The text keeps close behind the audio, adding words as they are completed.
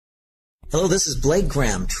Hello, this is Blake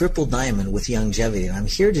Graham, Triple Diamond with Youngevity, and I'm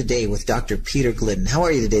here today with Dr. Peter Glidden. How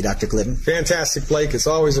are you today, Dr. Glidden? Fantastic, Blake. It's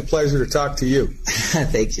always a pleasure to talk to you.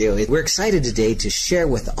 Thank you. We're excited today to share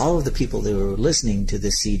with all of the people that are listening to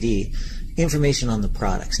this CD information on the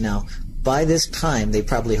products. Now, by this time, they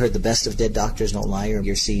probably heard the Best of Dead Doctors Don't Lie, or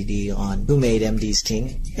your CD on Who Made MD's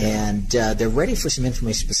King, and they're ready for some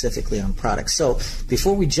information specifically on products. So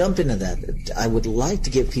before we jump into that, I would like to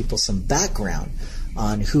give people some background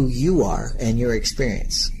on who you are and your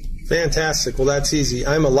experience. Fantastic. Well, that's easy.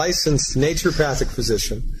 I'm a licensed naturopathic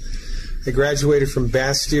physician. I graduated from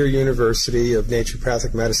Bastyr University of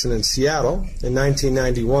Naturopathic Medicine in Seattle in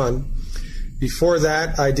 1991. Before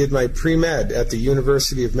that, I did my pre-med at the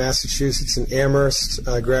University of Massachusetts in Amherst.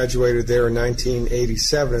 I graduated there in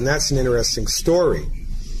 1987, and that's an interesting story.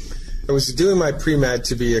 I was doing my pre-med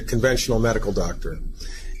to be a conventional medical doctor,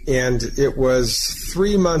 and it was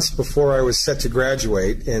 3 months before I was set to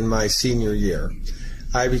graduate in my senior year.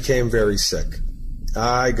 I became very sick.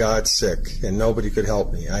 I got sick, and nobody could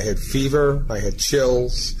help me. I had fever, I had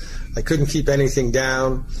chills, I couldn't keep anything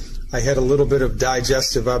down. I had a little bit of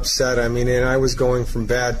digestive upset, and I was going from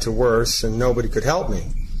bad to worse, and nobody could help me.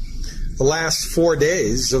 The last 4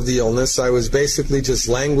 days of the illness, I was basically just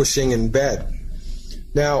languishing in bed.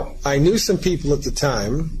 Now, I knew some people at the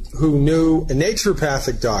time who knew a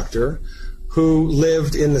naturopathic doctor who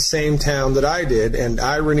lived in the same town that I did, and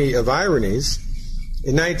irony of ironies,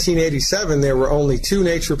 in 1987, there were only 2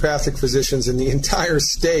 naturopathic physicians in the entire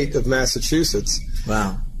state of Massachusetts.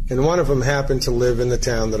 Wow. And one of them happened to live in the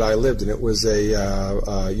town that I lived in. It was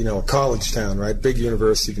a college town, right? Big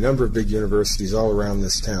university, a number of big universities all around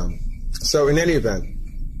this town. So in any event,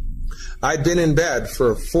 I'd been in bed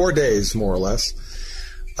for 4 days, more or less.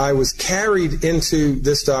 I was carried into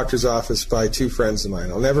this doctor's office by 2 friends of mine.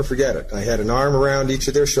 I'll never forget it. I had an arm around each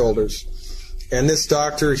of their shoulders. And this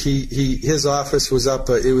doctor, his office was up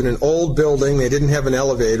in an old building. They didn't have an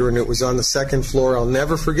elevator, and it was on the 2nd floor. I'll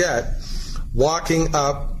never forget walking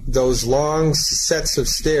up those long sets of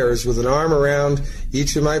stairs with an arm around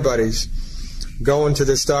each of my buddies, going to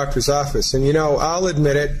this doctor's office. And, I'll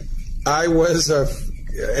admit it, I was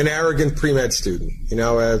an arrogant pre-med student.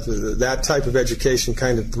 That type of education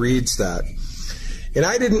kind of breeds that. And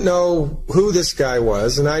I didn't know who this guy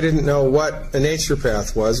was, and I didn't know what a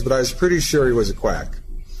naturopath was, but I was pretty sure he was a quack.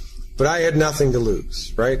 But I had nothing to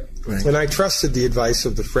lose, right? And I trusted the advice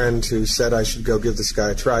of the friend who said I should go give this guy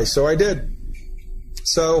a try, so I did.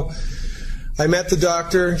 So I met the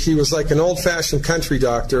doctor. He was like an old-fashioned country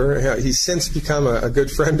doctor. He's since become a good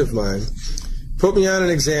friend of mine. Put me on an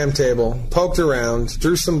exam table, poked around,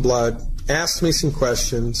 drew some blood, asked me some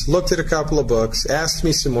questions, looked at a couple of books, asked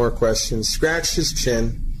me some more questions, scratched his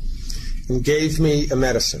chin, and gave me a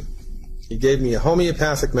medicine. He gave me a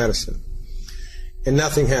homeopathic medicine, and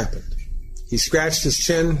nothing happened. He scratched his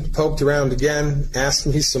chin, poked around again, asked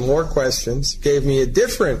me some more questions, gave me a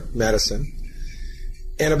different medicine,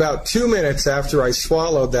 and about 2 minutes after I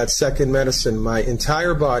swallowed that second medicine, my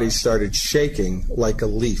entire body started shaking like a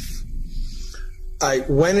leaf. I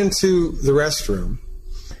went into the restroom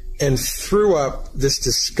and threw up this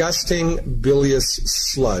disgusting bilious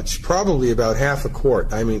sludge, probably about half a quart.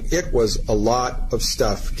 It was a lot of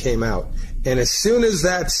stuff came out. And as soon as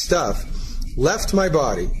that stuff left my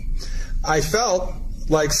body, I felt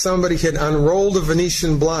like somebody had unrolled a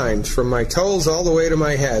Venetian blind from my toes all the way to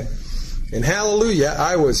my head. And hallelujah,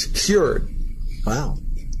 I was cured. Wow.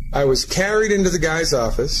 I was carried into the guy's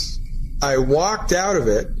office. I walked out of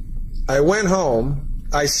it. I went home.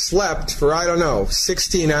 I slept for,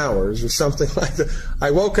 16 hours or something like that.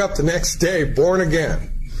 I woke up the next day born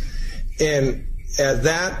again. And at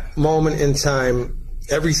that moment in time,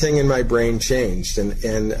 everything in my brain changed.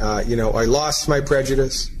 And I lost my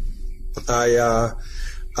prejudice. I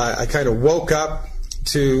kind of woke up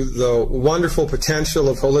to the wonderful potential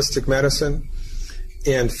of holistic medicine.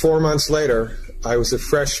 And 4 months later, I was a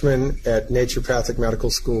freshman at Naturopathic Medical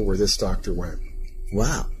School where this doctor went.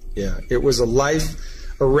 Wow. Yeah, it was a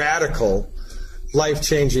radical,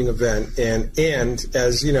 life-changing event. And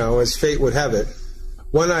as fate would have it,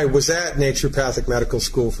 when I was at Naturopathic Medical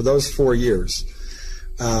School for those 4 years,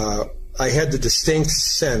 I had the distinct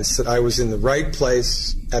sense that I was in the right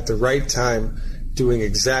place at the right time, doing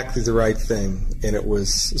exactly the right thing, and it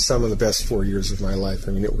was some of the best 4 years of my life.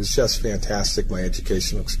 It was just fantastic, my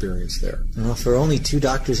educational experience there. Well, for only 2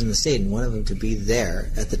 doctors in the state, and one of them to be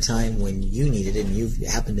there at the time when you needed it, and you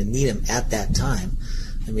happened to meet him at that time,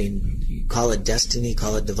 you call it destiny,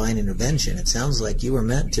 call it divine intervention. It sounds like you were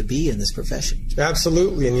meant to be in this profession.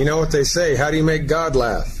 Absolutely, and you know what they say, how do you make God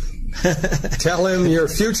laugh? Tell him your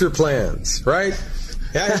future plans, right?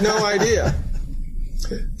 I had no idea.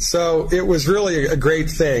 So it was really a great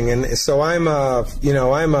thing. And so I'm a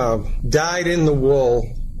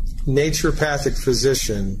dyed-in-the-wool naturopathic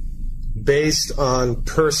physician based on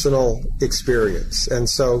personal experience. And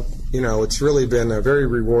so, it's really been a very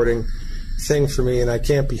rewarding thing for me, and I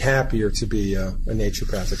can't be happier to be a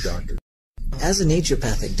naturopathic doctor. As a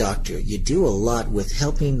naturopathic doctor, you do a lot with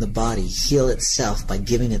helping the body heal itself by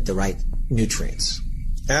giving it the right nutrients.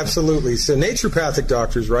 Absolutely. So naturopathic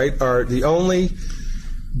doctors, right, are the only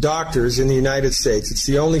doctors in the United States, it's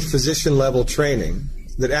the only physician-level training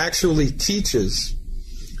that actually teaches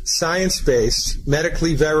science-based,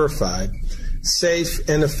 medically verified, safe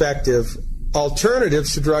and effective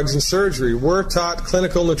alternatives to drugs and surgery. We're taught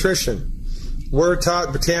clinical nutrition. We're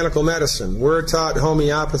taught botanical medicine. We're taught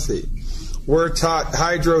homeopathy. We're taught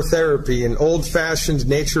hydrotherapy and old-fashioned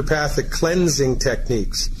naturopathic cleansing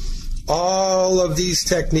techniques. All of these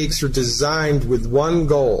techniques are designed with one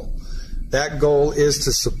goal. That goal is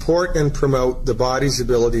to support and promote the body's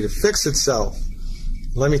ability to fix itself.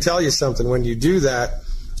 Let me tell you something. When you do that,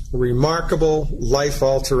 remarkable,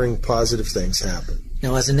 life-altering, positive things happen.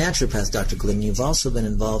 Now, as a naturopath, Dr. Glidden, you've also been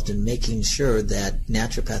involved in making sure that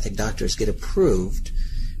naturopathic doctors get approved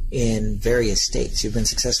in various states. You've been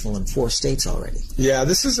successful in 4 states already. Yeah,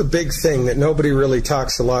 this is a big thing that nobody really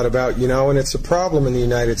talks a lot about, and it's a problem in the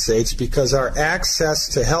United States because our access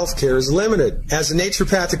to health care is limited. As a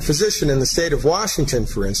naturopathic physician in the state of Washington,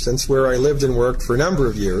 for instance, where I lived and worked for a number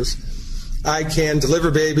of years, I can deliver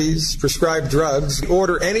babies, prescribe drugs,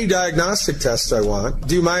 order any diagnostic tests I want,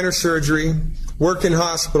 do minor surgery, work in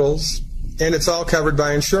hospitals, and it's all covered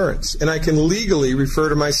by insurance. And I can legally refer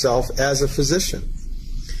to myself as a physician.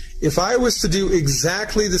 If I was to do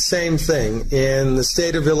exactly the same thing in the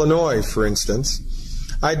state of Illinois, for instance,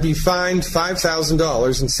 I'd be fined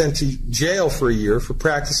 $5,000 and sent to jail for a year for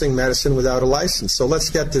practicing medicine without a license. So let's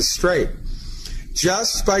get this straight.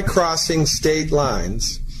 Just by crossing state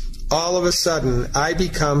lines, all of a sudden, I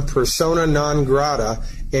become persona non grata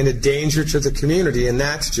and a danger to the community, and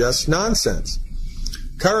that's just nonsense.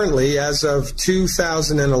 Currently, as of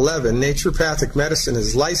 2011, naturopathic medicine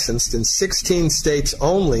is licensed in 16 states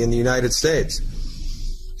only in the United States.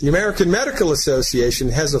 The American Medical Association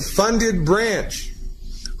has a funded branch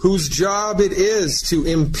whose job it is to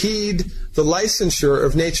impede the licensure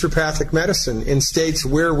of naturopathic medicine in states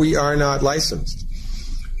where we are not licensed.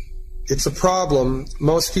 It's a problem.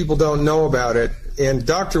 Most people don't know about it, and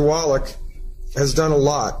Dr. Wallach has done a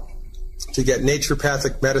lot to get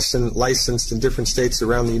naturopathic medicine licensed in different states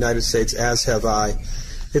around the United States, as have I.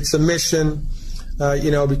 It's a mission,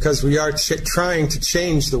 because we are trying to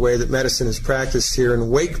change the way that medicine is practiced here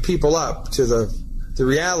and wake people up to the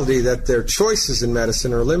reality that their choices in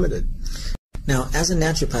medicine are limited. Now, as a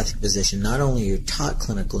naturopathic physician, not only you're taught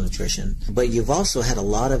clinical nutrition, but you've also had a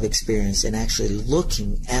lot of experience in actually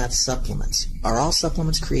looking at supplements. Are all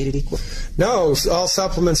supplements created equal? No, all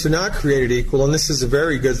supplements are not created equal, and this is a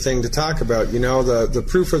very good thing to talk about. The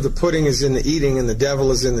proof of the pudding is in the eating, and the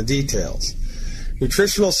devil is in the details.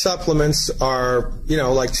 Nutritional supplements are,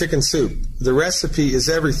 like chicken soup. The recipe is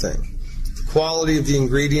everything. The quality of the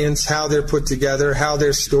ingredients, how they're put together, how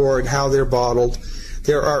they're stored, how they're bottled.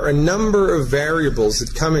 There are a number of variables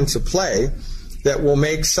that come into play that will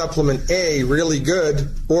make supplement A really good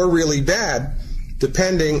or really bad,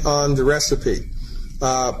 depending on the recipe.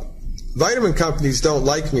 Vitamin companies don't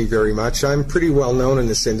like me very much. I'm pretty well known in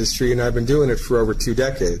this industry, and I've been doing it for over 2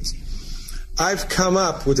 decades. I've come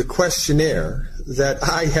up with a questionnaire that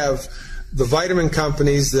I have the vitamin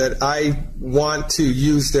companies that I want to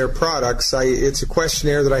use their products. It's a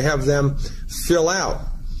questionnaire that I have them fill out.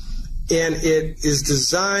 And it is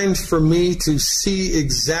designed for me to see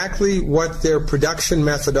exactly what their production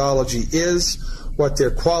methodology is, what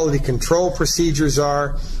their quality control procedures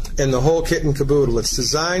are, and the whole kit and caboodle. It's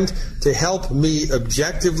designed to help me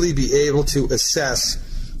objectively be able to assess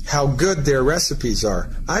how good their recipes are.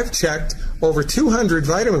 I've checked over 200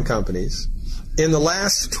 vitamin companies in the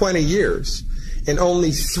last 20 years, and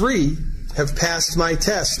only 3 have passed my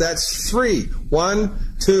test. That's 3.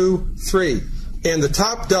 1, 2, 3. And the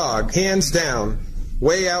top dog, hands down,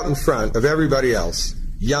 way out in front of everybody else,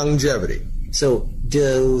 Youngevity. So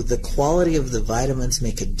do the quality of the vitamins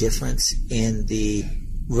make a difference in the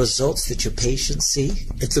results that your patients see?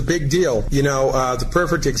 It's a big deal. The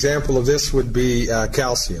perfect example of this would be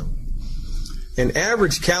calcium. An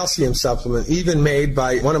average calcium supplement, even made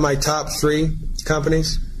by one of my top 3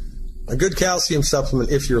 companies, a good calcium supplement,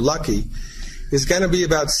 if you're lucky, is going to be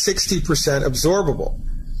about 60% absorbable.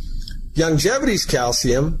 Youngevity's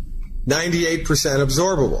calcium, 98%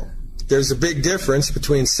 absorbable. There's a big difference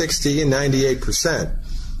between 60 and 98%,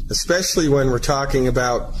 especially when we're talking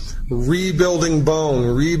about rebuilding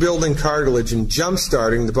bone, rebuilding cartilage, and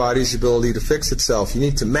jump-starting the body's ability to fix itself. You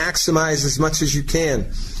need to maximize as much as you can.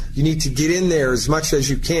 You need to get in there as much as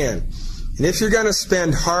you can. And if you're going to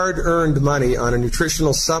spend hard-earned money on a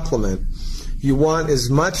nutritional supplement, you want as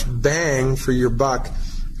much bang for your buck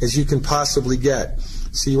as you can possibly get.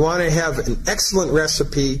 So you want to have an excellent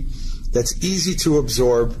recipe that's easy to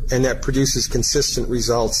absorb and that produces consistent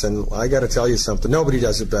results. And I got to tell you something, nobody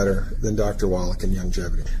does it better than Dr. Wallach and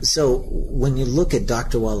Youngevity. So when you look at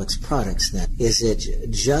Dr. Wallach's products then, is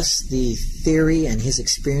it just the theory and his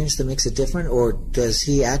experience that makes it different, or does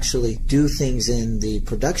he actually do things in the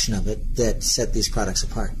production of it that set these products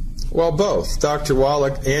apart? Well, both. Dr.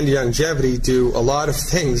 Wallach and Youngevity do a lot of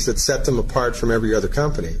things that set them apart from every other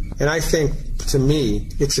company. And I think, to me,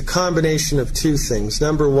 it's a combination of two things.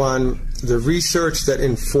 Number one, the research that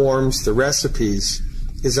informs the recipes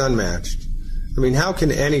is unmatched. I mean, how can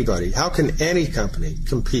any company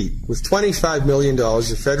compete with $25 million of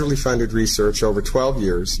federally funded research over 12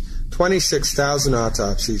 years, 26,000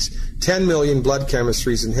 autopsies, 10 million blood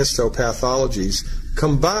chemistries and histopathologies,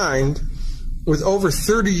 combined with over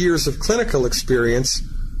 30 years of clinical experience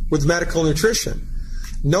with medical nutrition?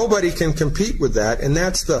 Nobody can compete with that, and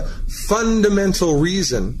that's the fundamental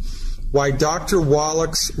reason why Dr.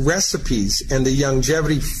 Wallach's recipes and the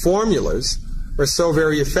Youngevity formulas are so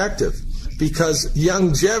very effective. Because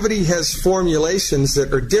Youngevity has formulations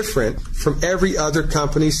that are different from every other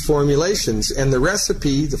company's formulations, and the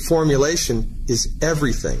recipe, the formulation, is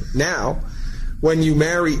everything. Now, when you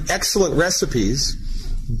marry excellent recipes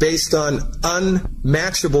based on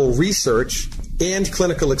unmatchable research and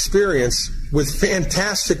clinical experience with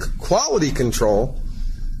fantastic quality control,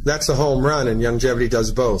 that's a home run, and Youngevity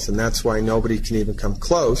does both, and that's why nobody can even come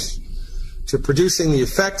close to producing the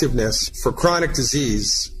effectiveness for chronic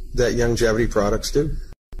disease that Youngevity products do.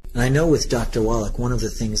 I know with Dr. Wallach, one of the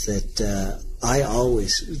things that I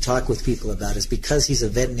always talk with people about is because he's a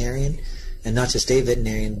veterinarian, and not just a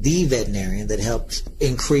veterinarian, the veterinarian that helped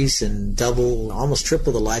increase and double, almost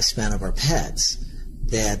triple the lifespan of our pets,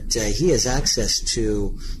 that he has access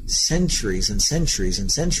to centuries and centuries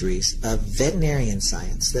and centuries of veterinarian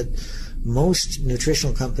science that most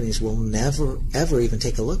nutritional companies will never, ever even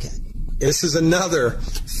take a look at. This is another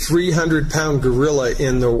 300-pound gorilla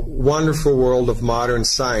in the wonderful world of modern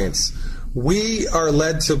science. We are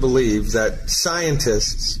led to believe that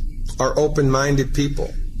scientists are open-minded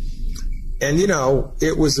people. And, you know,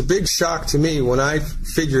 it was a big shock to me when I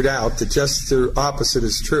figured out that just the opposite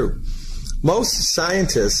is true. Most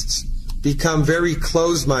scientists become very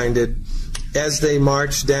closed-minded as they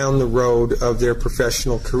march down the road of their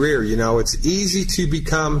professional career. You know, it's easy to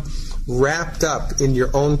become wrapped up in your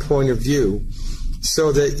own point of view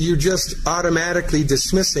so that you're just automatically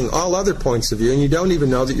dismissing all other points of view and you don't even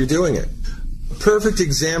know that you're doing it. A perfect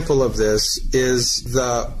example of this is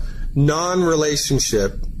the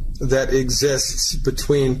non-relationship that exists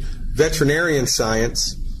between veterinarian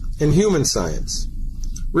science and human science.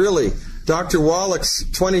 Really, Dr. Wallach's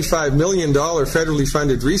 $25 million federally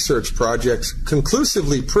funded research project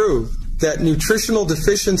conclusively proved that nutritional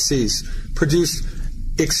deficiencies produce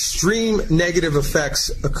extreme negative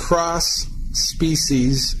effects across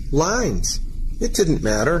species lines. It didn't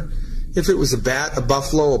matter if it was a bat, a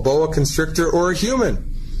buffalo, a boa constrictor, or a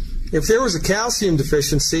human. If there was a calcium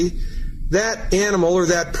deficiency, that animal or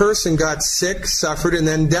that person got sick, suffered, and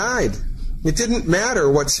then died. It didn't matter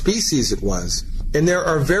what species it was. And there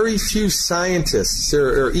are very few scientists,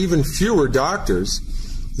 there are even fewer doctors,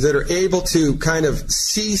 that are able to kind of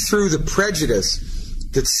see through the prejudice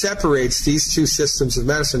that separates these two systems of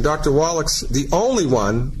medicine. Dr. Wallach's the only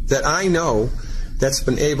one that I know that's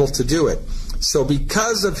been able to do it. So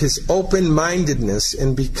because of his open-mindedness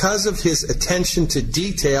and because of his attention to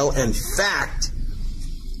detail and fact,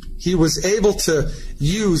 he was able to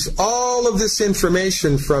use all of this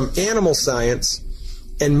information from animal science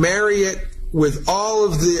and marry it with all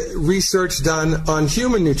of the research done on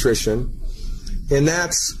human nutrition. And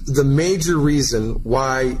that's the major reason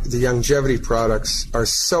why the Youngevity products are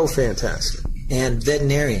so fantastic. And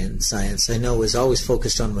veterinarian science, I know, is always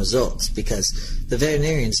focused on results because the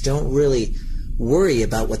veterinarians don't really worry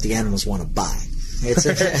about what the animals want to buy.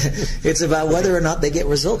 It's about whether or not they get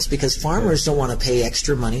results because farmers don't want to pay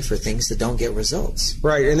extra money for things that don't get results.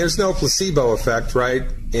 Right, and there's no placebo effect, right,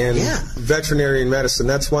 in veterinarian medicine.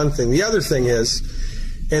 That's one thing. The other thing is,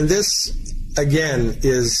 and this, again,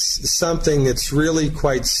 is something that's really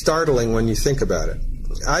quite startling when you think about it.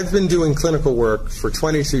 I've been doing clinical work for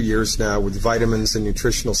 22 years now with vitamins and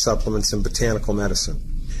nutritional supplements and botanical medicine.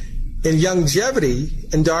 And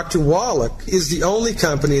Youngevity and Dr. Wallach is the only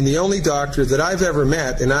company and the only doctor that I've ever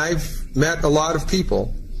met, and I've met a lot of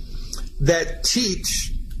people, that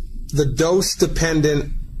teach the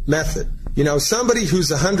dose-dependent method. You know, somebody who's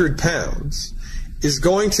 100 pounds is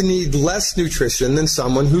going to need less nutrition than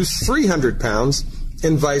someone who's 300 pounds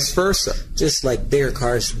and vice versa. Just like bigger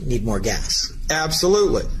cars need more gas.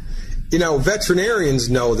 Absolutely. You know, veterinarians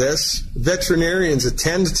know this. Veterinarians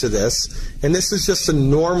attend to this. And this is just a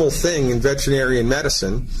normal thing in veterinarian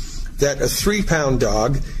medicine, that a 3-pound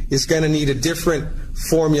dog is going to need a different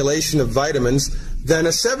formulation of vitamins than a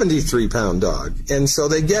 73-pound dog. And so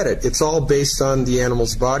they get it. It's all based on the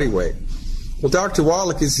animal's body weight. Well, Dr.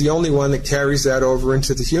 Wallach is the only one that carries that over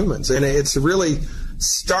into the humans. And it's really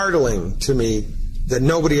startling to me that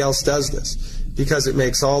nobody else does this, because it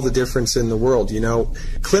makes all the difference in the world. You know,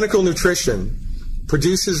 clinical nutrition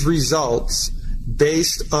produces results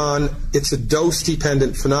based on, it's a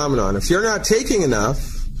dose-dependent phenomenon. If you're not taking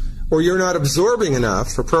enough, or you're not absorbing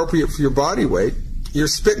enough appropriate for your body weight, you're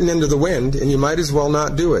spitting into the wind, and you might as well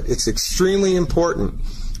not do it. It's extremely important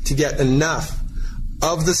to get enough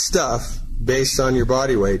of the stuff based on your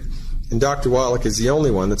body weight, and Dr. Wallach is the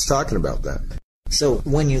only one that's talking about that. So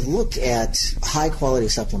when you look at high-quality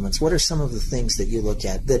supplements, what are some of the things that you look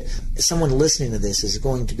at that someone listening to this is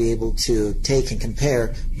going to be able to take and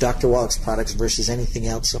compare Dr. Wallach's products versus anything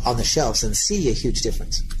else on the shelves and see a huge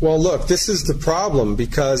difference? Well, look, this is the problem,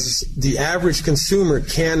 because the average consumer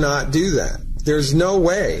cannot do that. There's no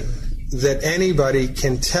way that anybody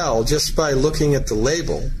can tell just by looking at the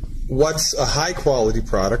label what's a high-quality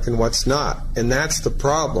product and what's not. And that's the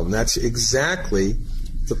problem. That's exactly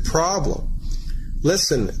the problem.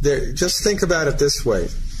 Listen, just think about it this way.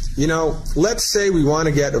 You know, let's say we want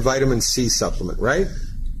to get a vitamin C supplement, right?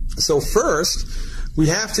 So first, we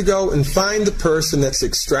have to go and find the person that's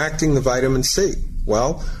extracting the vitamin C.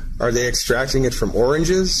 Well, are they extracting it from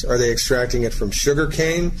oranges? Are they extracting it from sugar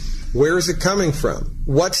cane? Where is it coming from?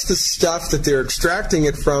 What's the stuff that they're extracting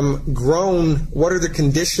it from grown? What are the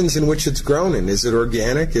conditions in which it's grown in? Is it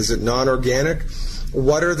organic? Is it non-organic?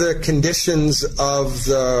 What are the conditions of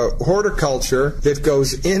the horticulture that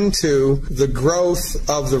goes into the growth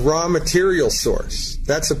of the raw material source?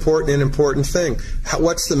 That's an important thing.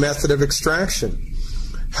 What's the method of extraction?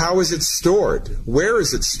 How is it stored? Where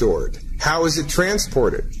is it stored? How is it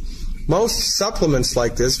transported? Most supplements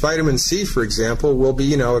like this, vitamin C, for example, will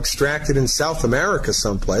be, extracted in South America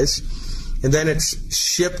someplace, and then it's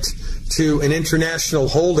shipped to an international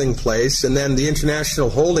holding place, and then the international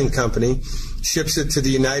holding company ships it to the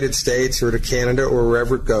United States or to Canada or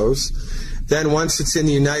wherever it goes. Then once it's in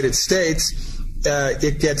the United States,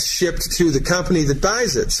 it gets shipped to the company that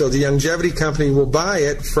buys it. So the Youngevity company will buy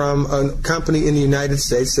it from a company in the United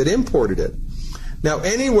States that imported it. Now,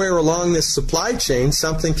 anywhere along this supply chain,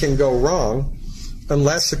 something can go wrong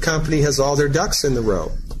unless a company has all their ducks in the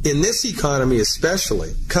row. In this economy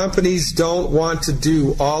especially, companies don't want to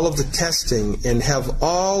do all of the testing and have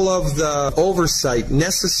all of the oversight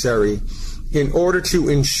necessary in order to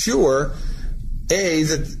ensure, A,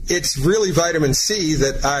 that it's really vitamin C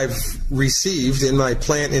that I've received in my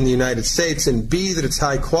plant in the United States, and B, that it's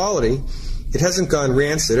high quality, it hasn't gone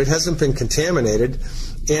rancid, it hasn't been contaminated,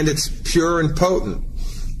 and it's pure and potent.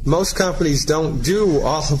 Most companies don't do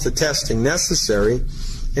all of the testing necessary,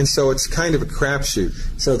 and so it's kind of a crapshoot.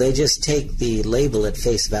 So they just take the label at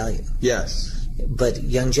face value? Yes. But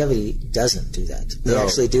Youngevity doesn't do that. They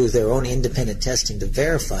actually do their own independent testing to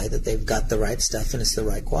verify that they've got the right stuff and it's the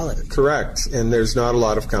right quality. Correct. And there's not a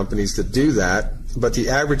lot of companies that do that. But the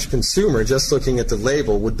average consumer, just looking at the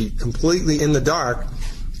label, would be completely in the dark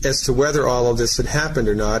as to whether all of this had happened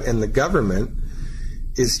or not. And the government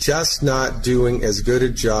is just not doing as good a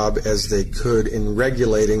job as they could in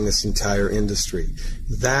regulating this entire industry.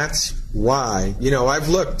 That's why, I've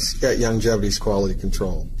looked at Youngevity's quality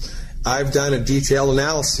control. I've done a detailed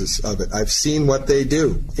analysis of it. I've seen what they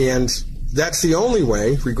do. And that's the only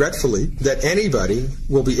way, regretfully, that anybody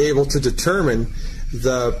will be able to determine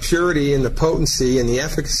the purity and the potency and the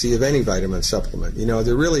efficacy of any vitamin supplement.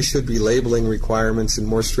 There really should be labeling requirements and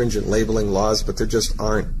more stringent labeling laws, but there just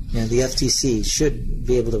aren't. Yeah, the FTC should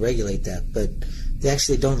be able to regulate that, but they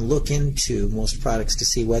actually don't look into most products to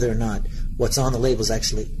see whether or not what's on the label is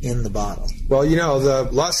actually in the bottle. Well, the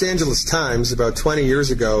Los Angeles Times about 20 years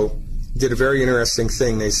ago did a very interesting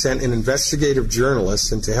thing. They sent an investigative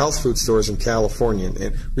journalist into health food stores in California.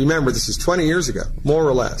 And remember, this is 20 years ago, more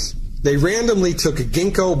or less. They randomly took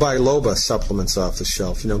ginkgo biloba supplements off the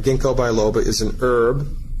shelf. Ginkgo biloba is an herb.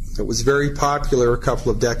 It was very popular a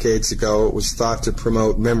couple of decades ago. It was thought to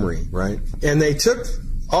promote memory, right? And they took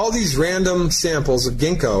all these random samples of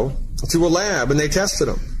ginkgo to a lab and they tested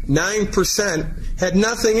them. 9% had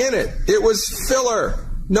nothing in it. It was filler.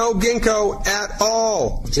 No ginkgo at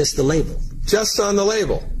all. Just the label. Just on the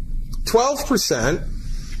label. 12%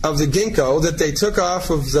 of the ginkgo that they took off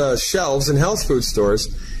of the shelves in health food stores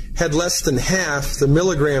had less than half the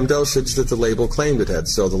milligram dosage that the label claimed it had.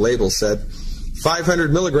 So the label said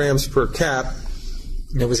 500 milligrams per cap.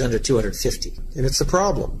 And it was under 250. And it's a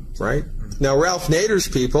problem, right? Now, Ralph Nader's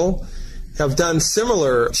people have done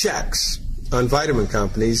similar checks on vitamin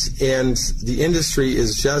companies, and the industry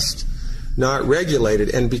is just not regulated.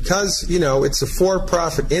 And because, it's a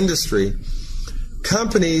for-profit industry,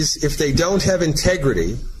 companies, if they don't have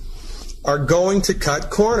integrity, are going to cut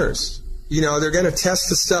corners. They're going to test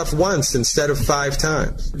the stuff once instead of 5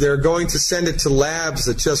 times. They're going to send it to labs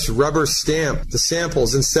that just rubber stamp the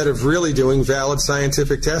samples instead of really doing valid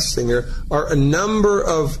scientific testing. There are a number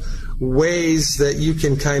of ways that you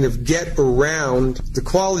can kind of get around the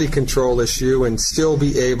quality control issue and still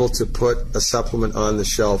be able to put a supplement on the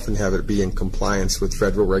shelf and have it be in compliance with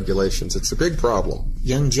federal regulations. It's a big problem.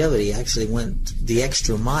 Youngevity actually went the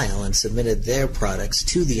extra mile and submitted their products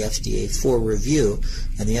to the FDA for review,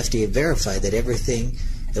 and the FDA verified that everything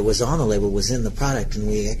that was on the label was in the product, and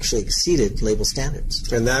we actually exceeded label standards.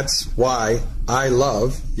 And that's why I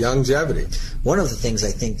love Youngevity. One of the things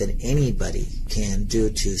I think that anybody can do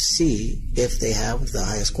to see if they have the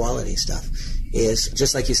highest quality stuff is,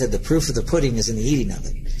 just like you said, the proof of the pudding is in the eating of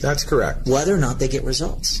it. That's correct. Whether or not they get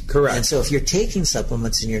results. Correct. And so if you're taking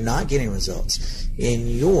supplements and you're not getting results, in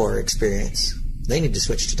your experience, they need to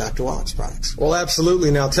switch to Dr. Wallach's products. Well, absolutely.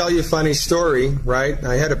 And I'll tell you a funny story, right?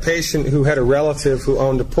 I had a patient who had a relative who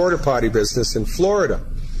owned a porta potty business in Florida.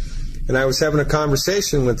 And I was having a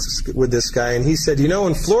conversation with this guy, and he said,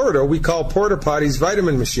 in Florida, we call porta potties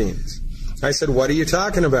vitamin machines. I said, what are you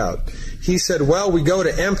talking about? He said, well, we go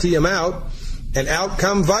to empty them out, and out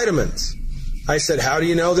come vitamins. I said, how do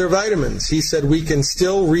you know they're vitamins? He said, we can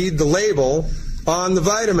still read the label on the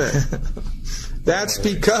vitamin. That's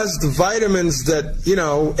because the vitamins that,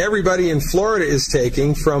 everybody in Florida is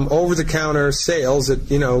taking from over-the-counter sales at,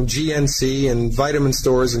 GNC and vitamin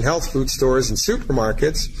stores and health food stores and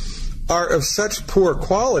supermarkets are of such poor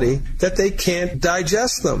quality that they can't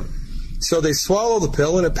digest them. So they swallow the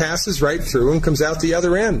pill and it passes right through and comes out the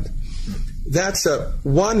other end. That's a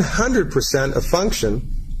 100% a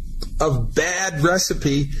function of bad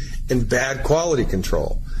recipe and bad quality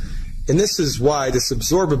control. And this is why this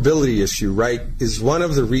absorbability issue, right, is one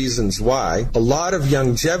of the reasons why a lot of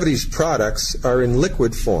Youngevity's products are in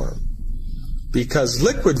liquid form. Because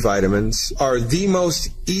liquid vitamins are the most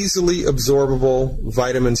easily absorbable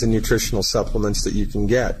vitamins and nutritional supplements that you can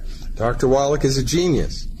get. Dr. Wallach is a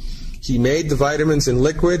genius. He made the vitamins in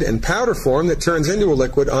liquid and powder form that turns into a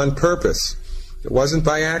liquid on purpose. It wasn't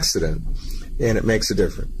by accident, and it makes a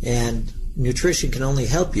difference. And nutrition can only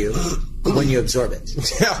help you when you absorb it.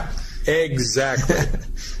 Yeah. Exactly.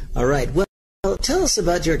 All right. Well, tell us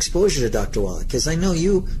about your exposure to Dr. Wallach, because I know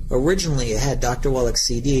you originally had Dr. Wallach's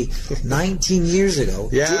CD 19 years ago.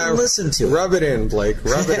 Yeah. Didn't listen to it. Rub it in, Blake.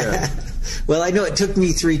 Rub it in. Well, I know it took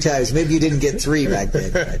me 3 times. Maybe you didn't get 3 back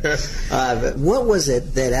then. But what was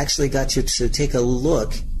it that actually got you to take a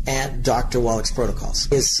look at Dr. Wallach's protocols,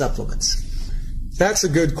 his supplements? That's a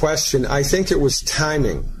good question. I think it was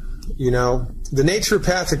timing. The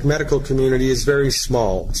naturopathic medical community is very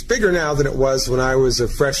small. It's bigger now than it was when I was a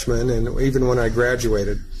freshman and even when I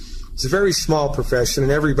graduated. It's a very small profession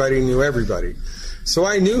and everybody knew everybody. So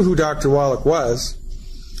I knew who Dr. Wallach was,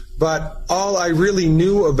 but all I really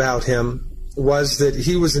knew about him was that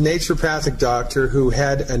he was a naturopathic doctor who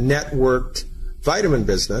had a networked vitamin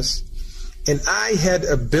business, and I had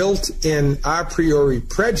a built-in a priori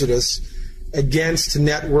prejudice against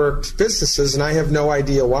networked businesses, and I have no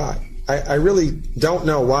idea why. I really don't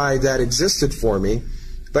know why that existed for me,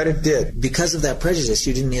 but it did. Because of that prejudice,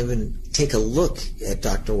 you didn't even take a look at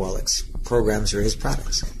Dr. Wallach's programs or his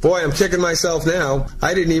products. Boy, I'm kicking myself now.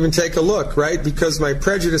 I didn't even take a look, right? Because my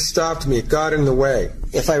prejudice stopped me. It got in the way.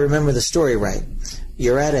 If I remember the story right,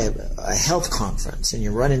 you're at a health conference and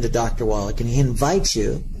you run into Dr. Wallach and he invites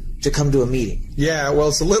you to come to a meeting. Yeah, well,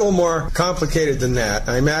 it's a little more complicated than that.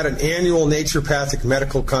 I'm at an annual naturopathic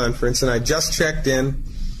medical conference and I just checked in.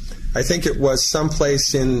 I think it was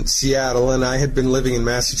someplace in Seattle, and I had been living in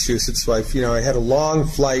Massachusetts, so I had a long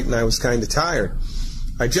flight and I was kind of tired.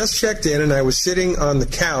 I just checked in and I was sitting on the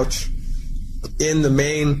couch in the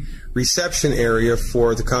main reception area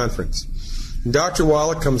for the conference. And Dr.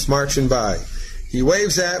 Wallach comes marching by. He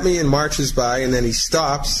waves at me and marches by, and then he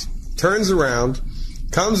stops, turns around,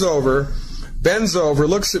 comes over, bends over,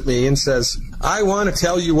 looks at me and says, I want to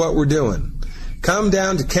tell you what we're doing. Come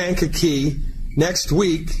down to Kankakee next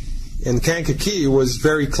week. And Kankakee was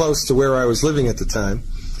very close to where I was living at the time.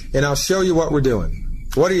 And I'll show you what we're doing.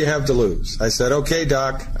 What do you have to lose? I said, okay,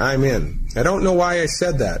 Doc, I'm in. I don't know why I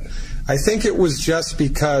said that. I think it was just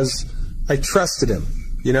because I trusted him.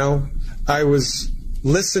 You know, I was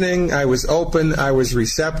listening, I was open, I was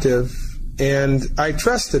receptive, and I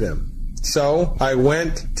trusted him. So I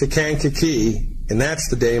went to Kankakee, and that's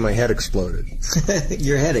the day my head exploded.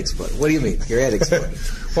 Your head exploded? What do you mean, your head exploded?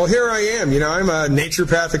 Well, here I am. You know, I'm a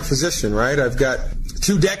naturopathic physician, right? I've got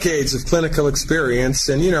 2 decades of clinical experience,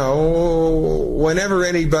 and, you know, whenever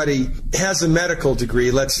anybody has a medical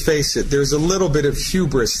degree, let's face it, there's a little bit of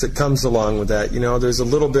hubris that comes along with that. You know, there's a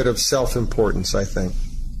little bit of self-importance, I think.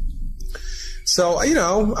 So, you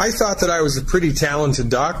know, I thought that I was a pretty talented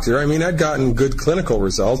doctor. I mean, I'd gotten good clinical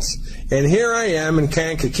results, and here I am in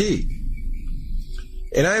Kankakee.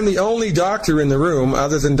 And I'm the only doctor in the room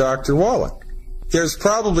other than Dr. Wallach. There's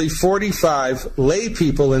probably 45 lay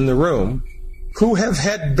people in the room who have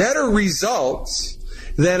had better results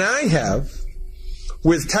than I have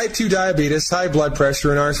with type 2 diabetes, high blood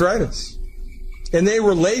pressure, and arthritis. And they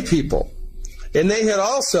were lay people. And they had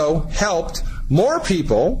also helped more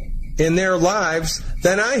people in their lives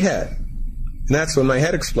than I had. And that's when my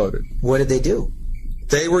head exploded. What did they do?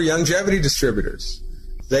 They were Youngevity distributors.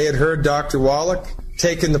 They had heard Dr. Wallach,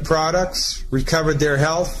 taken the products, recovered their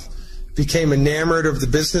health, became enamored of the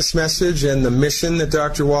business message and the mission that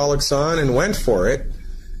Dr. Wallach's on, and went for it.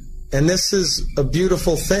 And this is a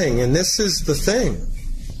beautiful thing. And this is the thing.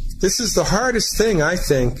 This is the hardest thing, I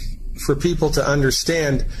think, for people to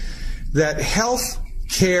understand, that health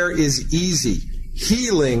care is easy.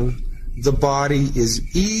 Healing the body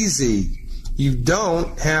is easy. You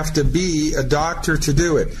don't have to be a doctor to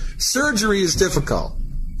do it. Surgery is difficult.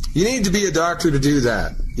 You need to be a doctor to do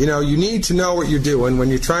that. You know, you need to know what you're doing when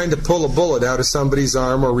you're trying to pull a bullet out of somebody's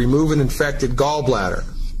arm or remove an infected gallbladder.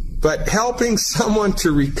 But helping someone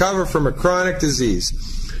to recover from a chronic disease,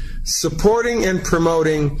 supporting and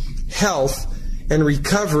promoting health and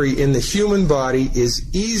recovery in the human body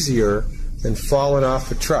is easier than falling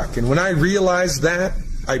off a truck. And when I realized that,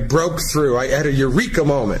 I broke through. I had a eureka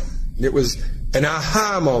moment. It was an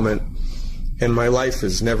aha moment, and my life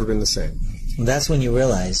has never been the same. That's when you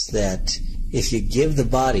realize that if you give the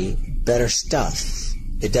body better stuff,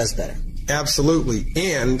 it does better. Absolutely.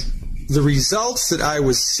 And the results that I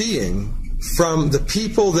was seeing from the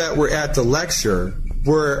people that were at the lecture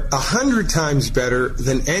were 100 times better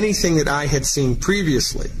than anything that I had seen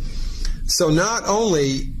previously. So not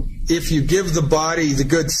only if you give the body the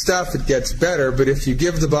good stuff, it gets better, but if you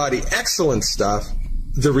give the body excellent stuff,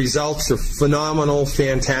 the results are phenomenal,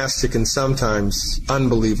 fantastic, and sometimes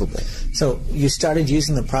unbelievable. So you started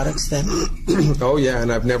using the products then? Oh, yeah,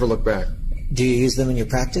 and I've never looked back. Do you use them in your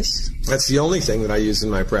practice? That's the only thing that I use in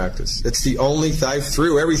my practice. It's the only I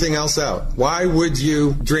threw everything else out. Why would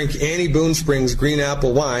you drink Annie Boone Springs green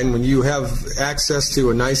apple wine when you have access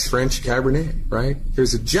to a nice French Cabernet, right?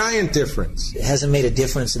 There's a giant difference. It hasn't made a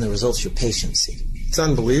difference in the results your patients see. It's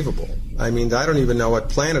unbelievable. I mean, I don't even know what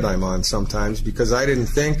planet I'm on sometimes, because I didn't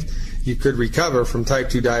think you could recover from type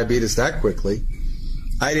 2 diabetes that quickly.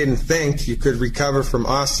 I didn't think you could recover from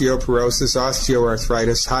osteoporosis,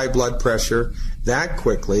 osteoarthritis, high blood pressure that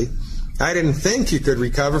quickly. I didn't think you could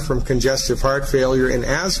recover from congestive heart failure and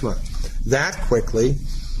asthma that quickly.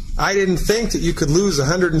 I didn't think that you could lose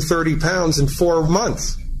 130 pounds in 4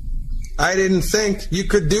 months. I didn't think you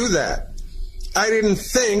could do that. I didn't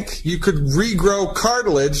think you could regrow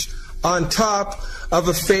cartilage on top of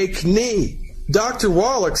a fake knee. Dr.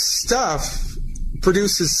 Wallach's stuff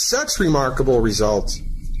produces such remarkable results.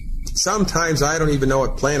 Sometimes I don't even know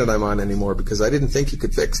what planet I'm on anymore, because I didn't think you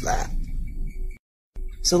could fix that.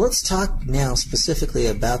 So let's talk now specifically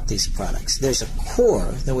about these products. There's a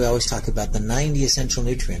core that we always talk about, the 90 essential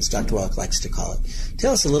nutrients, Dr. Wallach likes to call it.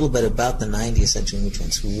 Tell us a little bit about the 90 essential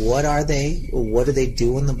nutrients. What are they? What do they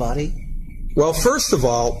do in the body? Well, first of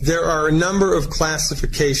all, there are a number of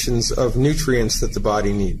classifications of nutrients that the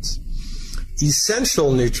body needs.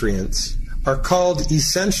 Essential nutrients are called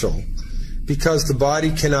essential because the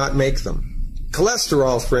body cannot make them.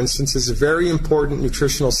 Cholesterol, for instance, is a very important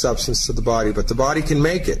nutritional substance to the body, but the body can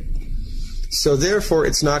make it. So therefore,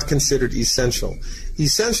 it's not considered essential.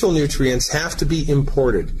 Essential nutrients have to be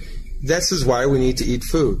imported. This is why we need to eat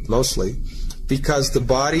food, mostly, because the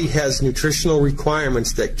body has nutritional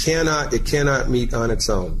requirements that it cannot meet on its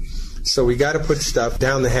own. So we got to put stuff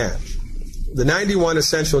down the hatch. The 91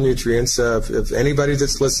 essential nutrients, if anybody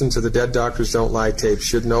that's listened to the Dead Doctors Don't Lie tape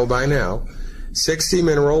should know by now, 60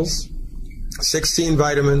 minerals, 16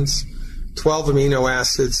 vitamins, 12 amino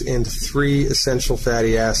acids, and 3 essential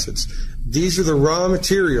fatty acids. These are the raw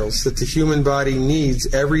materials that the human body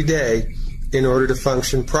needs every day in order to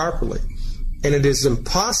function properly. And it is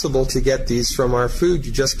impossible to get these from our food.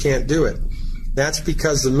 You just can't do it. That's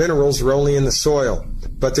because the minerals are only in the soil,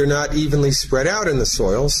 but they're not evenly spread out in the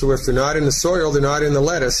soil. So if they're not in the soil, they're not in the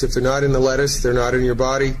lettuce. If they're not in the lettuce, they're not in your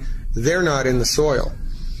body. They're not in the soil.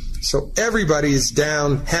 So everybody is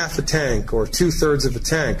down half a tank or 2/3 of a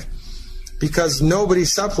tank because nobody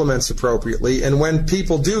supplements appropriately. And when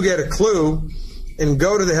people do get a clue and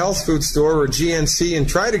go to the health food store or GNC and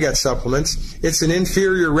try to get supplements, it's an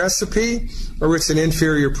inferior recipe or it's an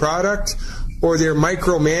inferior product, or they're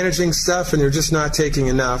micromanaging stuff and they're just not taking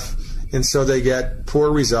enough, and so they get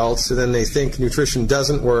poor results, and then they think nutrition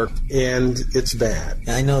doesn't work and it's bad.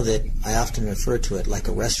 I know that I often refer to it like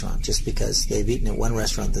a restaurant. Just because they've eaten at one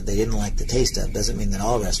restaurant that they didn't like the taste of doesn't mean that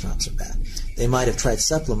all restaurants are bad. They might have tried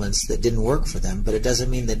supplements that didn't work for them, but it doesn't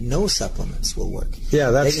mean that no supplements will work.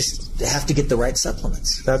 Yeah, they just have to get the right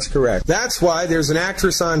supplements. That's correct. That's why there's an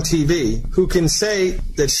actress on TV who can say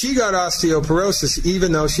that she got osteoporosis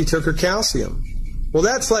even though she took her calcium. Well,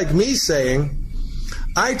 that's like me saying,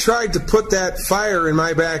 I tried to put that fire in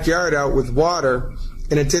my backyard out with water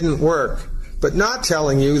and it didn't work, but not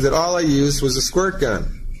telling you that all I used was a squirt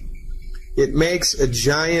gun. It makes a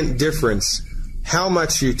giant difference how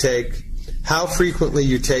much you take, how frequently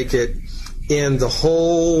you take it, and the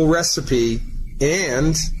whole recipe,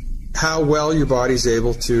 and how well your body's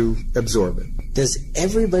able to absorb it. Does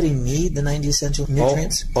everybody need the 90 essential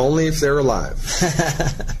nutrients? Only if they're alive.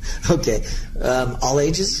 Okay. All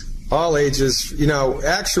ages? All ages. You know,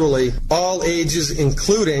 actually, all ages,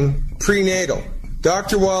 including prenatal.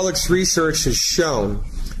 Dr. Wallach's research has shown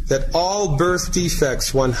that all birth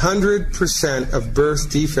defects, 100% of birth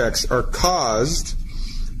defects, are caused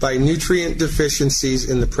by nutrient deficiencies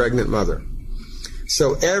in the pregnant mother.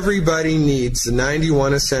 So everybody needs the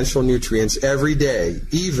 91 essential nutrients every day,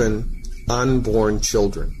 even unborn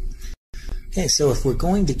children. Okay, so if we're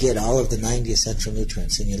going to get all of the 90 essential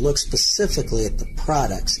nutrients, and you look specifically at the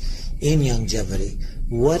products in Youngevity,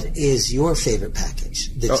 what is your favorite package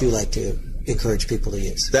that you like to encourage people to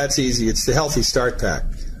use? That's easy. It's the Healthy Start Pack.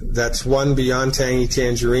 That's one Beyond Tangy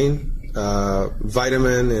Tangerine,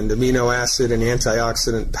 vitamin and amino acid and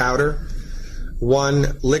antioxidant powder.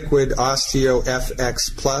 One liquid Osteo FX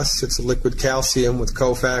Plus. It's a liquid calcium with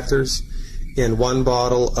cofactors. And one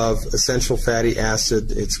bottle of essential fatty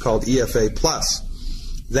acid. It's called EFA Plus.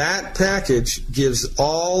 That package gives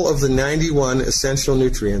all of the 91 essential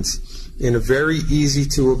nutrients in a very easy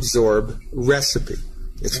to absorb recipe.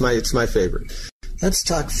 It's my favorite. Let's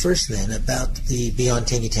talk first then about the Beyond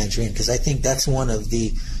Tangy Tangerine, because I think that's one of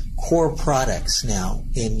the core products now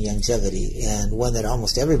in Youngevity, and one that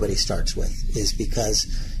almost everybody starts with, is because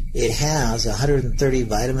it has 130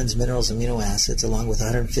 vitamins, minerals, amino acids, along with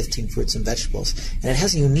 115 fruits and vegetables. And it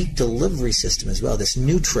has a unique delivery system as well, this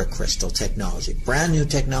NutriCrystal technology, brand new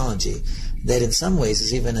technology that in some ways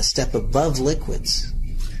is even a step above liquids.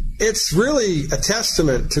 It's really a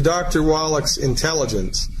testament to Dr. Wallach's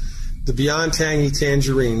intelligence, the Beyond Tangy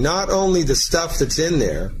Tangerine. Not only the stuff that's in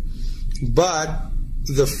there, but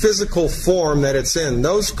the physical form that it's in.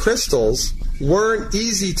 Those crystals weren't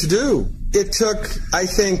easy to do. It took, I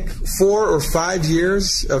think, 4 or 5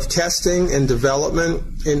 years of testing and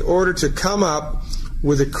development in order to come up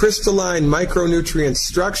with a crystalline micronutrient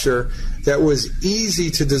structure that was easy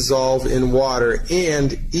to dissolve in water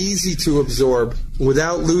and easy to absorb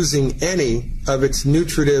without losing any of its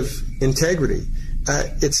nutritive integrity.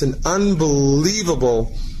 It's an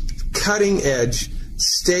unbelievable, cutting-edge,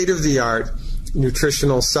 state-of-the-art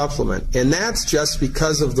nutritional supplement, and that's just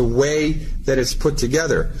because of the way that it's put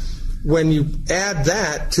together. When you add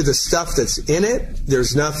that to the stuff that's in it,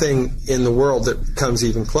 there's nothing in the world that comes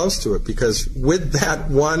even close to it, because with that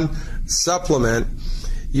one supplement,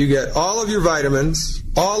 you get all of your vitamins,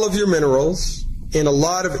 all of your minerals, and a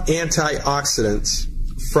lot of antioxidants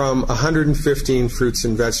from 115 fruits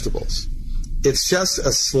and vegetables. It's just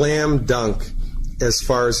a slam dunk as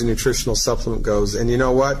far as a nutritional supplement goes, and you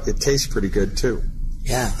know what? It tastes pretty good too.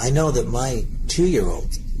 Yeah, I know that my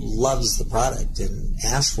 2-year-old loves the product and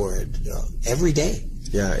asks for it every day.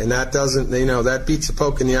 Yeah, and that doesn't, that beats a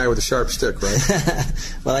poke in the eye with a sharp stick, right?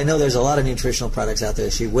 Well, I know there's a lot of nutritional products out there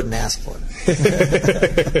that she wouldn't ask for.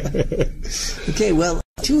 Okay, well,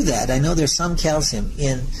 to that, I know there's some calcium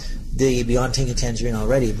in the Beyond Tangy Tangerine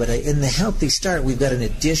already, but in the Healthy Start, we've got an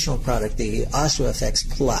additional product, the OsteoFX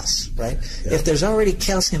Plus, right? Yeah. If there's already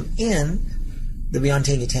calcium in the Beyond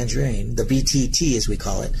Tangy Tangerine, the BTT as we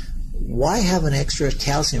call it, why have an extra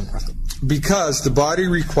calcium product? Because the body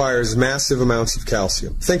requires massive amounts of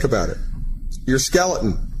calcium. Think about it. Your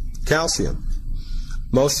skeleton, calcium.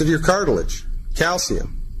 Most of your cartilage,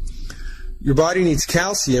 calcium. Your body needs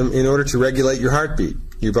calcium in order to regulate your heartbeat.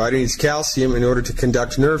 Your body needs calcium in order to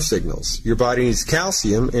conduct nerve signals. Your body needs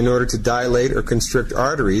calcium in order to dilate or constrict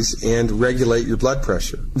arteries and regulate your blood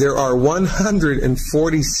pressure. There are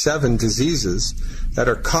 147 diseases that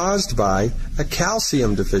are caused by a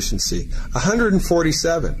calcium deficiency.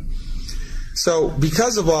 147. So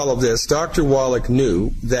because of all of this, Dr. Wallach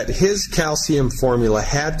knew that his calcium formula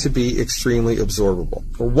had to be extremely absorbable.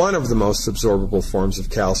 One of the most absorbable forms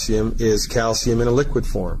of calcium is calcium in a liquid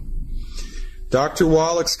form. Dr.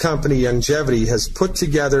 Wallach's company, Youngevity, has put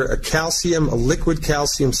together a liquid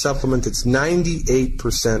calcium supplement that's 98%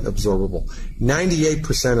 absorbable. 98%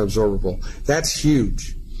 absorbable. That's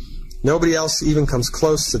huge. Nobody else even comes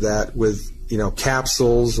close to that with,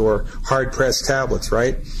 capsules or hard-pressed tablets,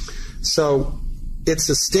 right? So it's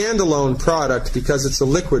a standalone product because it's a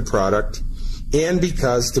liquid product and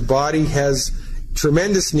because the body has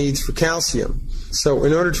tremendous needs for calcium. So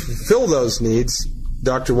in order to fulfill those needs,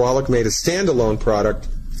 Dr. Wallach made a standalone product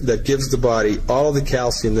that gives the body all the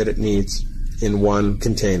calcium that it needs in one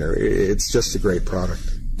container. It's just a great product.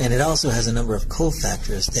 And it also has a number of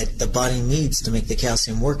cofactors that the body needs to make the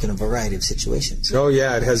calcium work in a variety of situations. Oh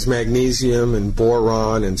yeah, it has magnesium and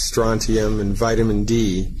boron and strontium and vitamin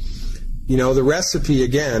D. The recipe,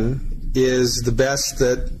 again, is the best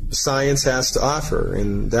that science has to offer,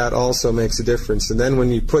 and that also makes a difference. And then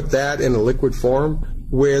when you put that in a liquid form,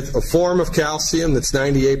 with a form of calcium that's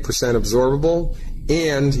 98% absorbable,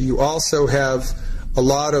 and you also have a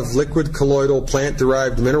lot of liquid colloidal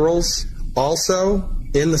plant-derived minerals also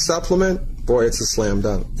in the supplement, boy, it's a slam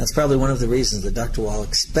dunk. That's probably one of the reasons that Dr.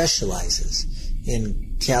 Wallach specializes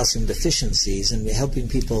in calcium deficiencies and helping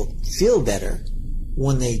people feel better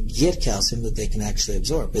when they get calcium that they can actually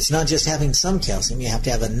absorb. It's not just having some calcium. You have to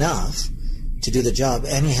have enough to do the job,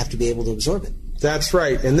 and you have to be able to absorb it. That's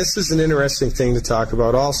right, and this is an interesting thing to talk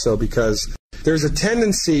about also because there's a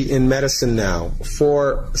tendency in medicine now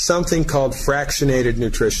for something called fractionated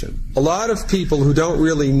nutrition. A lot of people who don't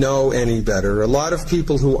really know any better, a lot of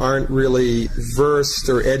people who aren't really versed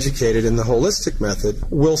or educated in the holistic method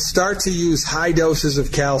will start to use high doses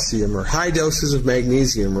of calcium or high doses of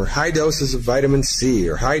magnesium or high doses of vitamin C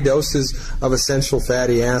or high doses of essential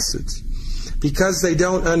fatty acids because they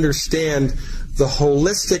don't understand the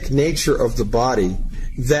holistic nature of the body,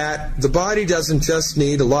 that the body doesn't just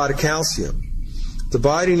need a lot of calcium. The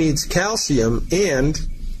body needs calcium and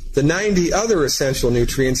the 90 other essential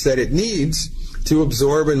nutrients that it needs to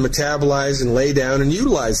absorb and metabolize and lay down and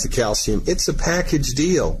utilize the calcium. It's a package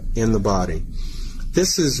deal in the body.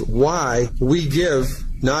 This is why we give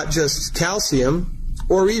not just calcium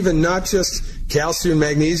or even not just calcium,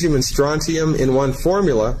 magnesium, and strontium in one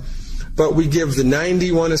formula, but we give the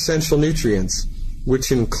 91 essential nutrients,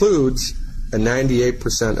 which includes a 98%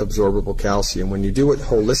 absorbable calcium. When you do it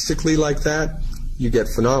holistically like that, you get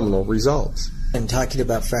phenomenal results. I'm talking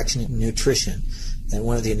about fractionated nutrition, and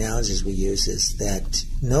one of the analogies we use is that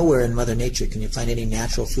nowhere in Mother Nature can you find any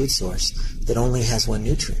natural food source that only has one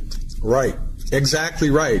nutrient. Right. Exactly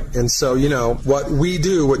right. And so, what we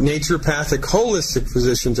do, what naturopathic holistic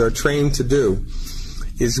physicians are trained to do,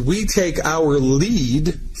 is we take our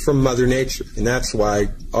lead from Mother Nature. And that's why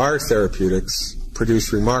our therapeutics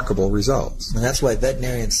produce remarkable results. And that's why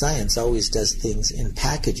veterinarian science always does things in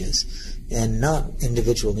packages and not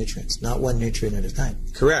individual nutrients, not one nutrient at a time.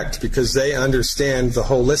 Correct, because they understand the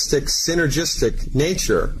holistic, synergistic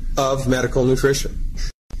nature of medical nutrition.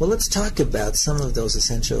 Well, let's talk about some of those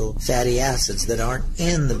essential fatty acids that aren't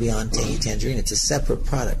in the Beyond Tangy Tangerine. It's a separate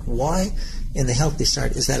product. Why, in the Healthy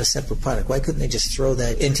Start, is that a separate product? Why couldn't they just throw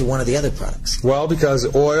that into one of the other products? Well,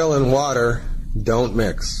 because oil and water don't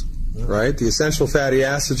mix, right? The essential fatty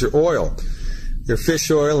acids are oil. They're fish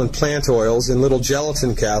oil and plant oils in little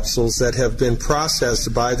gelatin capsules that have been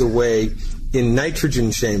processed, by the way, in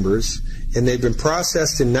nitrogen chambers. And they've been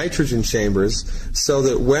processed in nitrogen chambers so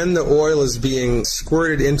that when the oil is being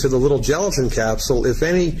squirted into the little gelatin capsule, if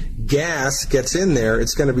any gas gets in there,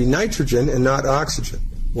 it's going to be nitrogen and not oxygen.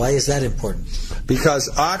 Why is that important? Because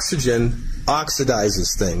oxygen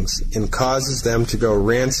oxidizes things and causes them to go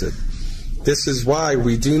rancid. This is why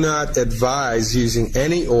we do not advise using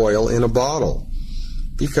any oil in a bottle.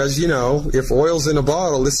 Because, if oil's in a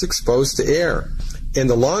bottle, it's exposed to air. And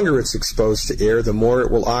the longer it's exposed to air, the more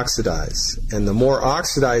it will oxidize. And the more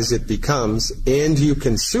oxidized it becomes and you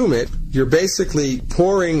consume it, you're basically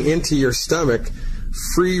pouring into your stomach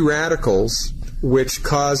free radicals which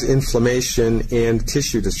cause inflammation and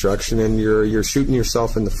tissue destruction, and you're shooting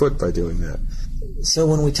yourself in the foot by doing that. So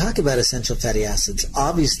when we talk about essential fatty acids,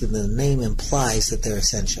 obviously the name implies that they're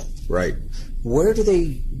essential. Right. where do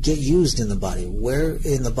they get used in the body? Where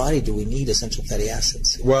in the body do we need essential fatty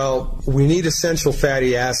acids? Well, we need essential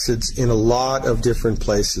fatty acids in a lot of different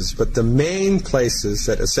places, but the main places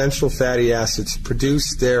that essential fatty acids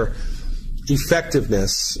produce their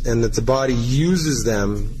effectiveness and that the body uses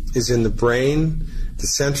them is in the brain, the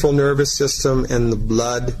central nervous system, and the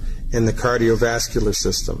blood and the cardiovascular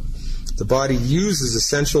system. The body uses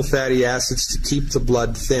essential fatty acids to keep the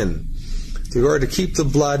blood thin, in order to keep the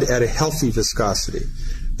blood at a healthy viscosity.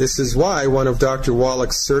 This is why one of Dr.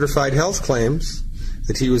 Wallach's certified health claims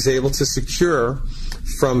that he was able to secure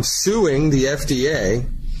from suing the FDA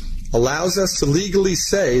allows us to legally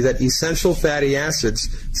say that essential fatty acids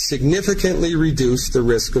significantly reduce the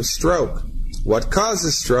risk of stroke. What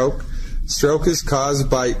causes stroke? Stroke is caused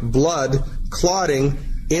by blood clotting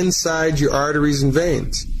inside your arteries and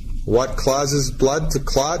veins. What causes blood to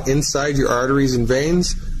clot inside your arteries and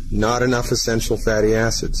veins? Not enough essential fatty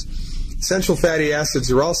acids. Essential fatty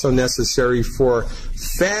acids are also necessary for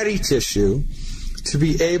fatty tissue to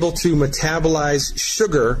be able to metabolize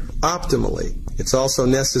sugar optimally. It's also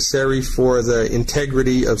necessary for the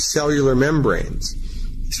integrity of cellular membranes.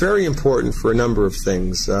 It's very important for a number of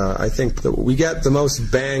things. I think that we get the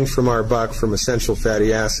most bang from our buck from essential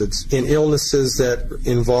fatty acids in illnesses that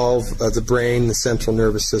involve the brain, the central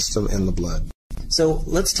nervous system, and the blood. So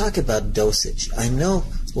let's talk about dosage. I know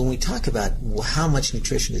when we talk about how much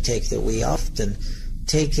nutrition to take, that we often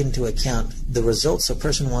take into account the results a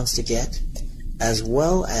person wants to get as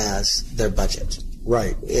well as their budget.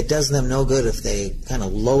 Right. It does them no good if they kind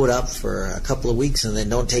of load up for a couple of weeks and then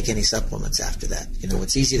don't take any supplements after that. You know,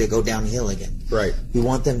 it's easy to go downhill again. Right. We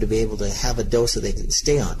want them to be able to have a dose that they can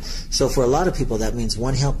stay on. So for a lot of people, that means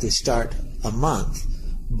one healthy start a month.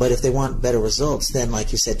 But if they want better results, then,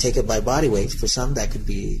 like you said, take it by body weight. For some, that could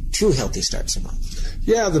be 2 healthy starts a month.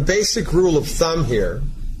 Yeah, the basic rule of thumb here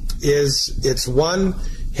is it's 1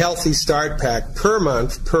 healthy start pack per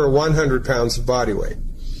month per 100 pounds of body weight.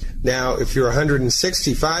 Now, if you're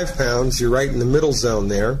 165 pounds, you're right in the middle zone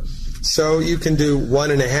there. So you can do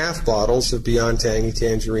 1.5 bottles of Beyond Tangy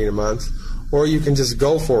Tangerine a month, or you can just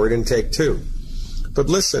go for it and take 2. But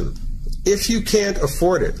listen, if you can't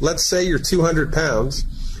afford it, let's say you're 200 pounds,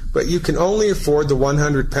 but you can only afford the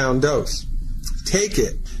 100-pound dose. Take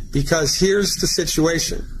it, because here's the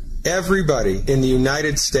situation. Everybody in the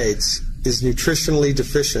United States is nutritionally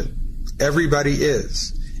deficient. Everybody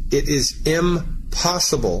is. It is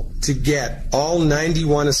impossible to get all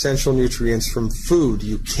 91 essential nutrients from food.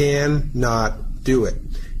 You cannot do it.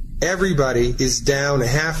 Everybody is down a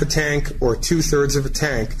half a tank or 2/3 of a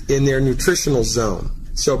tank in their nutritional zone.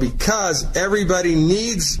 So because everybody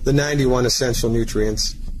needs the 91 essential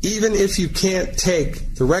nutrients, even if you can't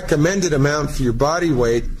take the recommended amount for your body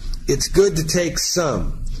weight, it's good to take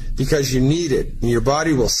some because you need it. And your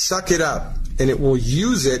body will suck it up and it will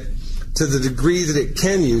use it to the degree that it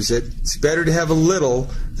can use it. It's better to have a little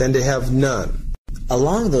than to have none.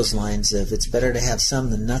 Along those lines of it's better to have some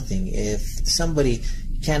than nothing, if somebody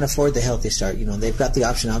can't afford the Healthy Start, you know, they've got the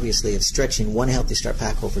option, obviously, of stretching 1 Healthy Start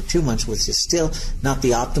pack over 2 months, which is still not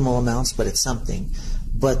the optimal amounts, but it's something.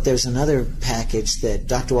 But there's another package that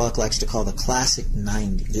Dr. Wallach likes to call the Classic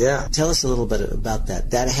 90. Yeah. Tell us a little bit about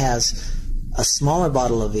that. That has a smaller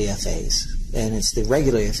bottle of EFAs, and it's the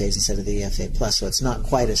regular EFAs instead of the EFA Plus, so it's not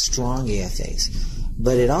quite as strong EFAs.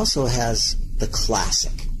 But it also has the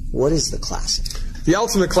Classic. What is the Classic? The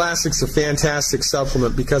Ultimate Classic's a fantastic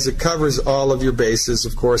supplement because it covers all of your bases,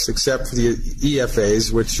 of course, except for the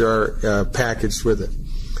EFAs, which are packaged with it.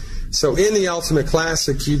 So in the Ultimate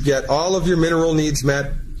Classic, you get all of your mineral needs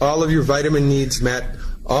met, all of your vitamin needs met,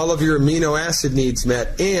 all of your amino acid needs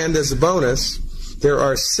met, and as a bonus, there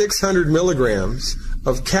are 600 milligrams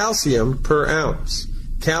of calcium per ounce.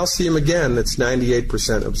 Calcium, again, that's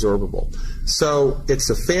 98% absorbable. So it's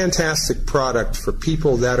a fantastic product for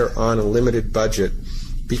people that are on a limited budget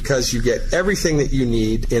because you get everything that you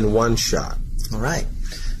need in one shot. All right.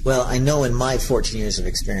 Well, I know in my 14 years of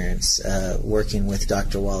experience working with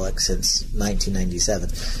Dr. Wallach since 1997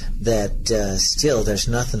 that still there's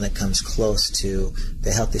nothing that comes close to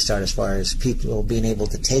the Healthy Start as far as people being able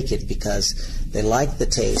to take it because they like the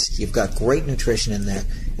taste. You've got great nutrition in there.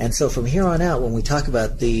 And so from here on out, when we talk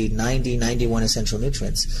about the 90, 91 essential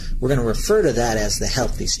nutrients, we're going to refer to that as the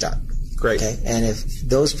Healthy Start. Great. Okay? And if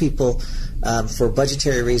those people, for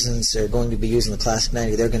budgetary reasons, are going to be using the Classic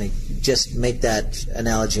 90, they're going to just make that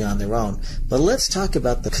analogy on their own. But let's talk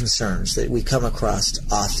about the concerns that we come across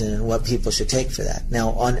often and what people should take for that. Now,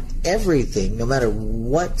 on everything, no matter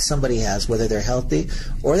what somebody has, whether they're healthy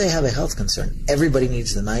or they have a health concern, everybody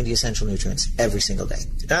needs the 90 essential nutrients every single day.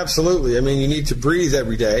 Absolutely. I mean, you need to breathe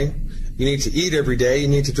every day. You need to eat every day. You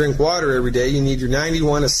need to drink water every day. You need your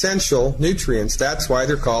 91 essential nutrients. That's why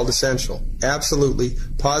they're called essential. Absolutely,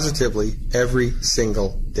 positively, every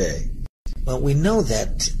single day. Well, we know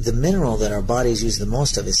that the mineral that our bodies use the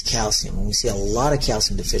most of is calcium, and we see a lot of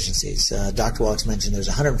calcium deficiencies. Dr. Wallach mentioned there's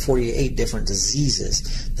 148 different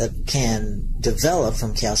diseases that can develop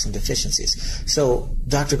from calcium deficiencies. So,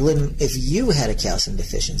 Dr. Glidden, if you had a calcium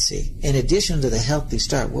deficiency, in addition to the Healthy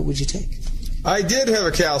Start, what would you take? I did have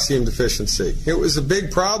a calcium deficiency. It was a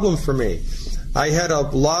big problem for me. I had a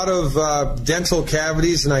lot of dental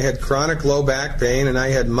cavities, and I had chronic low back pain, and I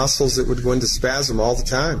had muscles that would go into spasm all the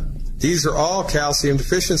time. These are all calcium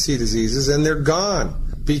deficiency diseases, and they're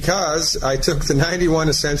gone because I took the 91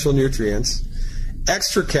 essential nutrients,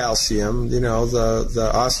 extra calcium, the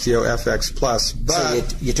Osteo FX Plus.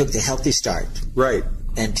 But so you took the Healthy Start. Right.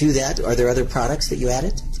 And to that, are there other products that you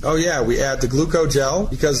added? Oh, yeah. We add the glucogel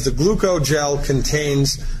because the glucogel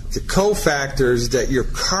contains the cofactors that your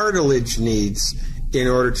cartilage needs in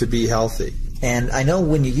order to be healthy. And I know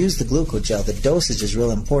when you use the glucogel, the dosage is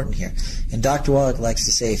real important here. And Dr. Wallach likes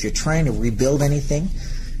to say if you're trying to rebuild anything,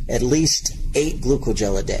 at least 8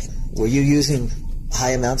 glucogel a day. Were you using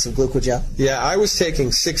high amounts of glucogel? Yeah, I was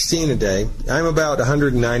taking 16 a day. I'm about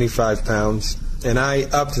 195 pounds, and I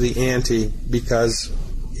upped the ante because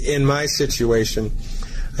in my situation,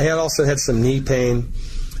 I had also had some knee pain.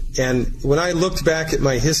 And when I looked back at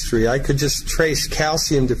my history, I could just trace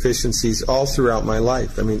calcium deficiencies all throughout my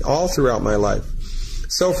life. I mean, all throughout my life.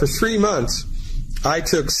 So for 3 months, I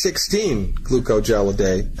took 16 glucogel a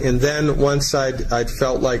day. And then once I'd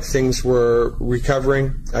felt like things were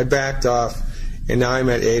recovering, I backed off. And now I'm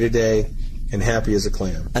at 8 a day and happy as a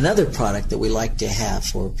clam. Another product that we like to have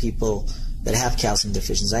for people that have calcium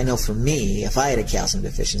deficiencies. I know for me, if I had a calcium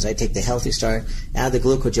deficiency, I'd take the Healthy Start, add the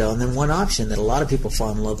glucogel, and then one option that a lot of people fall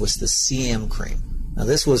in love with was the CM cream. Now,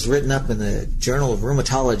 this was written up in the Journal of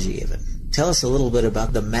Rheumatology even. Tell us a little bit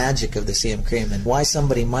about the magic of the CM cream and why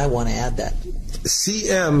somebody might want to add that.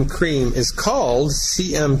 CM cream is called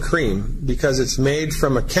CM cream because it's made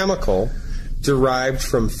from a chemical derived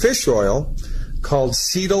from fish oil called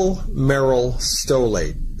cetyl meryl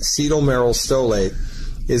stolate. Cetyl meryl stolate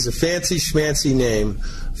is a fancy schmancy name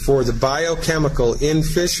for the biochemical in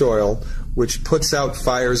fish oil which puts out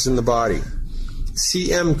fires in the body.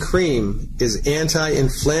 CM cream is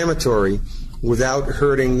anti-inflammatory without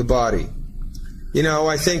hurting the body. You know,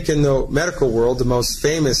 I think in the medical world the most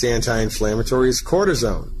famous anti-inflammatory is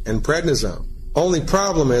cortisone and prednisone. Only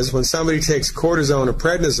problem is when somebody takes cortisone or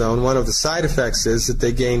prednisone, one of the side effects is that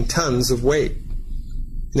they gain tons of weight.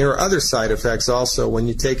 There are other side effects also. When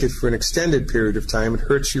you take it for an extended period of time, it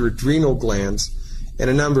hurts your adrenal glands and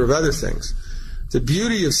a number of other things. The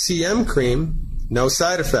beauty of CM cream, no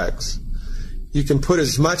side effects. You can put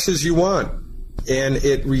as much as you want, and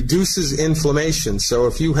it reduces inflammation. So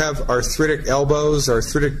if you have arthritic elbows,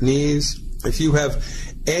 arthritic knees, if you have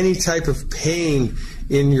any type of pain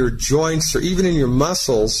in your joints or even in your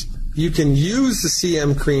muscles, you can use the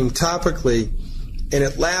CM cream topically, and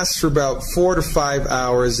it lasts for about 4 to 5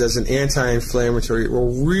 hours as an anti-inflammatory. It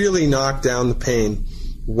will really knock down the pain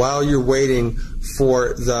while you're waiting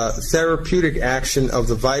for the therapeutic action of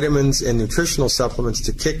the vitamins and nutritional supplements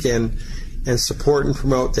to kick in and support and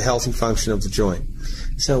promote the healthy function of the joint.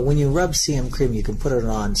 So when you rub CM cream, you can put it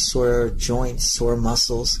on sore joints, sore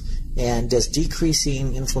muscles, and does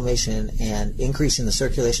decreasing inflammation and increasing the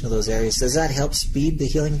circulation of those areas, does that help speed the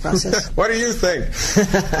healing process? What do you think?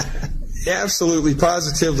 Absolutely,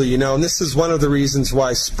 positively, you know, and this is one of the reasons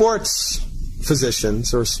why sports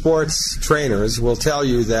physicians or sports trainers will tell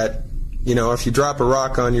you that, you know, if you drop a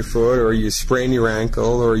rock on your foot or you sprain your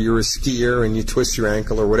ankle or you're a skier and you twist your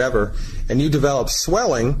ankle or whatever, and you develop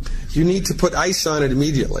swelling, you need to put ice on it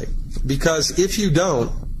immediately. Because if you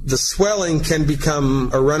don't, the swelling can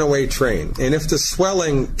become a runaway train. And if the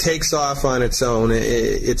swelling takes off on its own,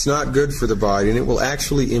 it's not good for the body, and it will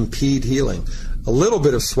actually impede healing. A little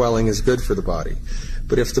bit of swelling is good for the body.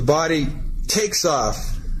 But if the body takes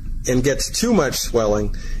off and gets too much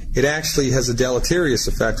swelling, it actually has a deleterious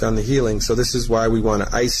effect on the healing. So this is why we want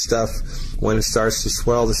to ice stuff when it starts to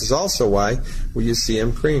swell. This is also why we use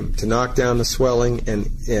CM cream, to knock down the swelling and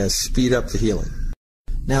speed up the healing.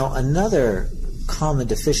 Now, another common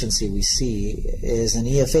deficiency we see is an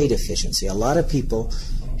EFA deficiency. A lot of people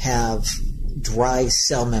have dry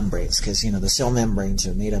cell membranes because, you know, the cell membranes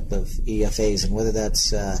are made up of EFAs, and whether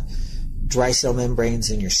that's dry cell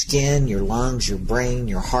membranes in your skin, your lungs, your brain,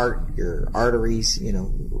 your heart, your arteries, you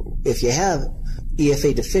know, if you have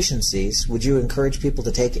EFA deficiencies, would you encourage people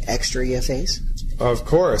to take extra EFAs? Of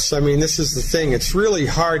course. I mean, this is the thing. It's really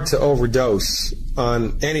hard to overdose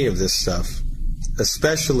on any of this stuff.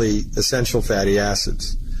 especially essential fatty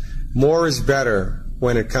acids. More is better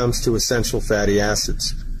when it comes to essential fatty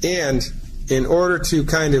acids. And in order to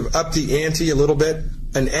kind of up the ante a little bit,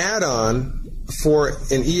 an add-on for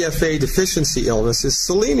an EFA deficiency illness is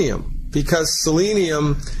selenium, because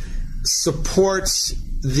selenium supports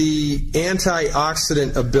the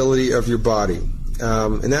antioxidant ability of your body.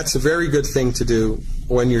 And that's a very good thing to do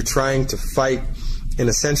when you're trying to fight an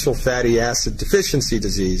essential fatty acid deficiency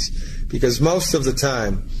disease, because most of the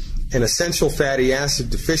time an essential fatty acid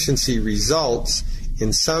deficiency results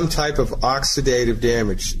in some type of oxidative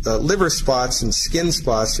damage. Liver spots and skin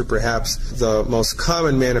spots are perhaps the most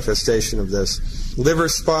common manifestation of this. Liver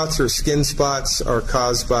spots or skin spots are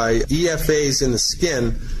caused by EFAs in the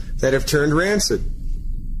skin that have turned rancid.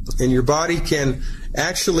 And your body can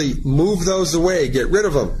actually move those away, get rid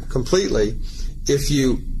of them completely, if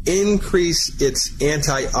you increase its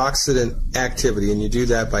antioxidant activity, and you do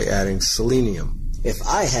that by adding selenium. If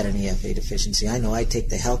I had an EFA deficiency, I know I'd take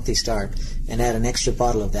the Healthy Start and add an extra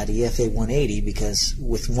bottle of that EFA 180, because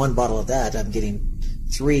with one bottle of that, I'm getting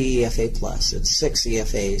 3 EFA plus and 6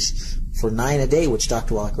 EFAs for 9 a day, which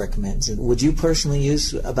Dr. Wallach recommends. And would you personally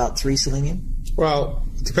use about 3 selenium? Well,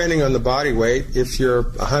 depending on the body weight, if you're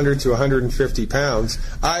 100 to 150 pounds,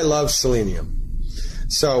 I love selenium.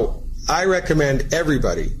 So I recommend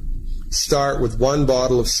everybody start with 1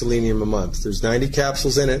 bottle of selenium a month. There's 90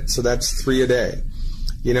 capsules in it, so that's 3 a day.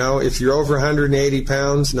 You know, if you're over 180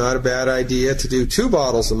 pounds, not a bad idea to do 2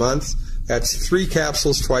 bottles a month. That's 3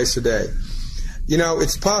 capsules twice a day. You know,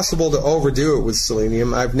 it's possible to overdo it with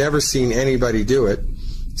selenium. I've never seen anybody do it.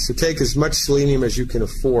 So take as much selenium as you can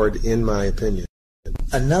afford, in my opinion.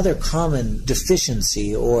 Another common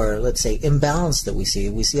deficiency, or let's say imbalance that we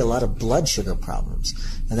see a lot of blood sugar problems.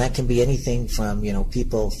 And that can be anything from,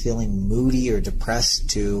 people feeling moody or depressed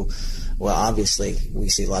to, well, obviously we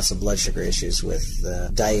see lots of blood sugar issues with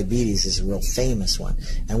diabetes is a real famous one.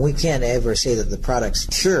 And we can't ever say that the products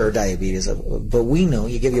cure diabetes, but we know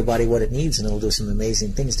you give your body what it needs and it'll do some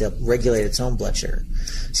amazing things to help regulate its own blood sugar.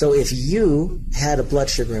 So if you had a blood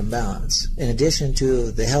sugar imbalance, in addition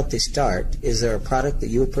to the Healthy Start, is there a product that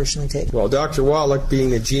you would personally take? Well, Dr. Wallach,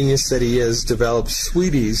 being the genius that he is, developed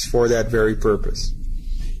Sweeties for that very purpose.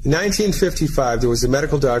 In 1955, there was a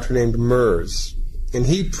medical doctor named Merz, and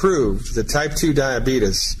he proved that type 2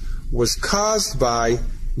 diabetes was caused by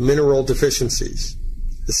mineral deficiencies.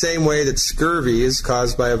 The same way that scurvy is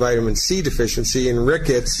caused by a vitamin C deficiency and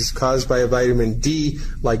rickets is caused by a vitamin D,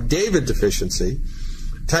 like David deficiency,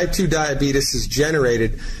 type 2 diabetes is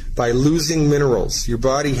generated by losing minerals. Your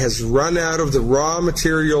body has run out of the raw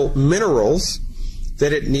material minerals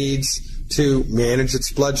that it needs to manage its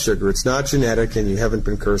blood sugar. It's not genetic, and you haven't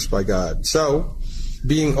been cursed by God. So,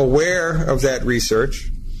 being aware of that research,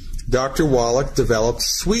 Dr. Wallach developed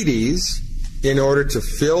Sweeties in order to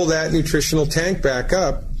fill that nutritional tank back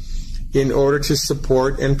up, in order to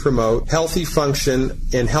support and promote healthy function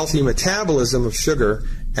and healthy metabolism of sugar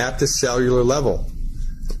at the cellular level.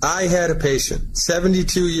 I had a patient,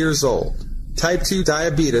 72 years old, type 2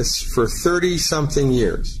 diabetes for 30-something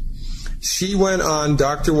years. She went on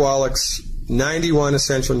Dr. Wallach's 91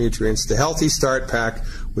 essential nutrients, the Healthy Start pack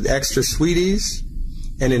with extra Sweeties,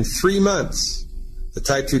 and in 3 months, the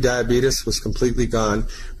type 2 diabetes was completely gone.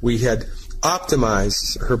 We had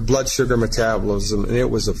optimized her blood sugar metabolism, and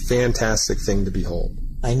it was a fantastic thing to behold.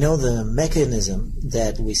 I know the mechanism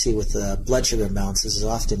that we see with blood sugar imbalances is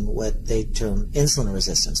often what they term insulin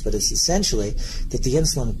resistance, but it's essentially that the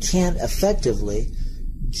insulin can't effectively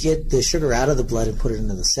get the sugar out of the blood and put it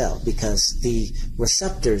into the cell, because the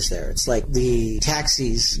receptors there, it's like the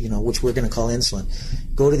taxis, which we're going to call insulin,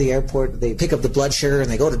 go to the airport, they pick up the blood sugar and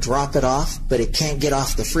they go to drop it off, but it can't get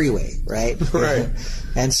off the freeway, right? Right.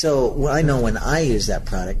 And so I know when I use that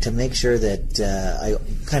product, to make sure that I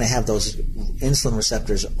kind of have those insulin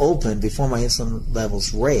receptors open before my insulin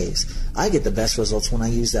levels raise, I get the best results when I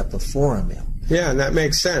use that before a meal. Yeah, and that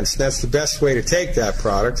makes sense. That's the best way to take that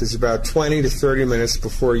product, is about 20 to 30 minutes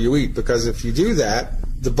before you eat, because if you do that,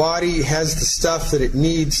 the body has the stuff that it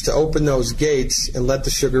needs to open those gates and let the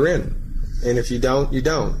sugar in. And if you don't, you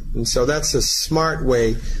don't. And so that's a smart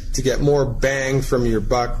way to get more bang from your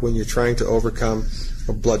buck when you're trying to overcome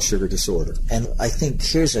a blood sugar disorder. And I think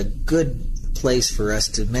here's a good place for us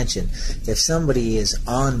to mention, if somebody is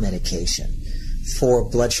on medication, for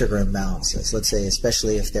blood sugar imbalances, let's say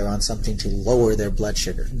especially if they're on something to lower their blood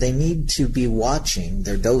sugar, they need to be watching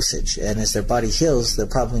their dosage, and as their body heals, they'll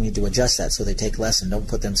probably need to adjust that so they take less and don't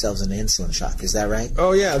put themselves into insulin shock. Is that right?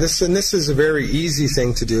 Oh yeah, this is a very easy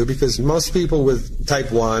thing to do, because most people with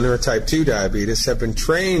type 1 or type 2 diabetes have been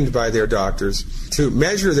trained by their doctors to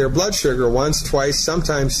measure their blood sugar once, twice,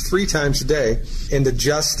 sometimes 3 times a day and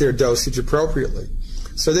adjust their dosage appropriately.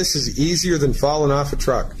 So this is easier than falling off a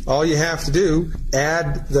truck. All you have to do,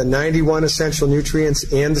 add the 91 essential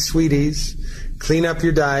nutrients and the sweeties, clean up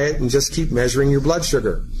your diet, and just keep measuring your blood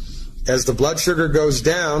sugar. As the blood sugar goes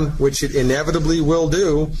down, which it inevitably will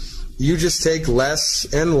do, you just take less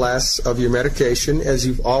and less of your medication as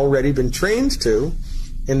you've already been trained to,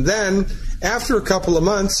 and then after a couple of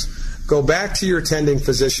months, go back to your attending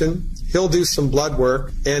physician. He'll do some blood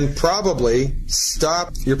work and probably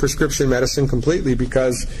stop your prescription medicine completely,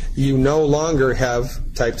 because you no longer have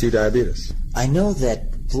type 2 diabetes. I know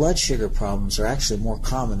that blood sugar problems are actually more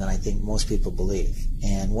common than I think most people believe.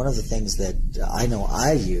 And one of the things that I know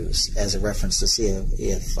I use as a reference to see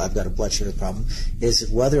if I've got a blood sugar problem is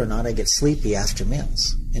whether or not I get sleepy after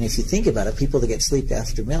meals. And if you think about it, people that get sleepy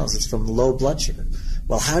after meals, it's from low blood sugar.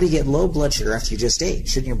 Well, how do you get low blood sugar after you just ate?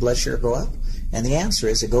 Shouldn't your blood sugar go up? And the answer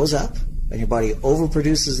is it goes up, and your body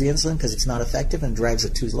overproduces the insulin because it's not effective and drives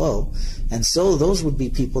it too low. And so those would be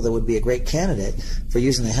people that would be a great candidate for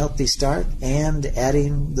using the Healthy Start and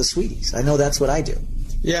adding the sweeties. I know that's what I do.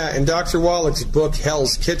 Yeah, and Dr. Wallach's book,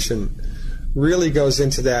 Hell's Kitchen, really goes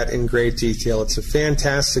into that in great detail. It's a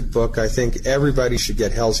fantastic book. I think everybody should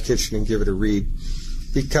get Hell's Kitchen and give it a read,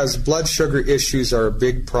 because blood sugar issues are a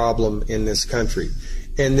big problem in this country.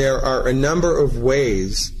 And there are a number of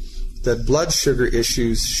ways that blood sugar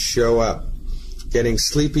issues show up. Getting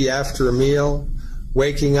sleepy after a meal,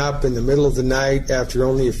 waking up in the middle of the night after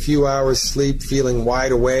only a few hours sleep, feeling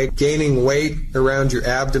wide awake, gaining weight around your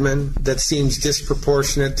abdomen that seems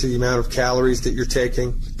disproportionate to the amount of calories that you're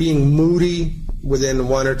taking, being moody within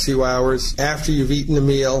 1 or 2 hours after you've eaten a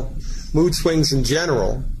meal, mood swings in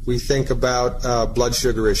general. We think about blood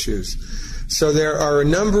sugar issues. So there are a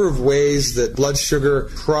number of ways that blood sugar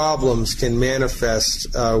problems can manifest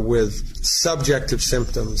with subjective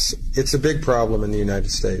symptoms. It's a big problem in the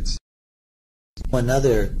United States.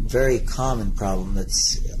 Another very common problem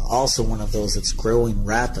that's also one of those that's growing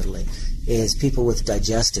rapidly is people with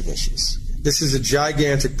digestive issues. This is a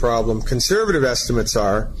gigantic problem. Conservative estimates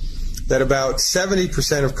are that about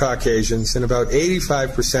 70% of Caucasians and about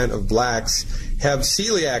 85% of blacks have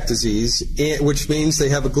celiac disease, which means they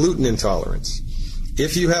have a gluten intolerance.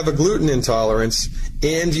 If you have a gluten intolerance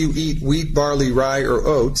and you eat wheat, barley, rye, or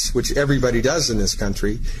oats, which everybody does in this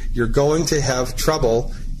country, you're going to have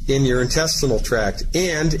trouble in your intestinal tract.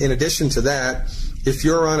 And in addition to that, if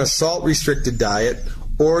you're on a salt-restricted diet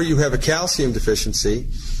or you have a calcium deficiency,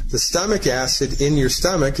 the stomach acid in your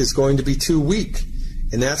stomach is going to be too weak,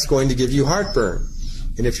 and that's going to give you heartburn.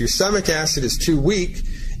 And if your stomach acid is too weak,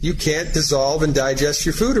 you can't dissolve and digest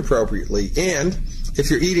your food appropriately. And if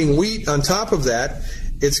you're eating wheat on top of that,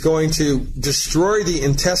 it's going to destroy the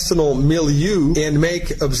intestinal milieu and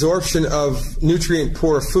make absorption of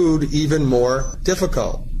nutrient-poor food even more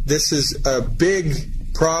difficult. This is a big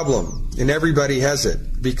problem, and everybody has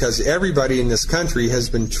it, because everybody in this country has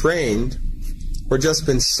been trained or just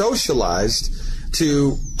been socialized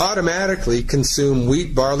to automatically consume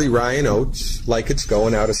wheat, barley, rye, and oats like it's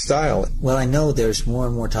going out of style. Well, I know there's more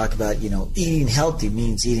and more talk about, eating healthy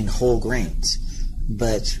means eating whole grains.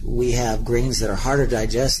 But we have grains that are harder to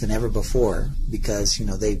digest than ever before because,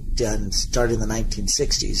 they've started in the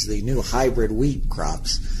 1960s, the new hybrid wheat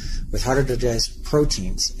crops with harder to digest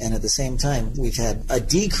proteins. And at the same time, we've had a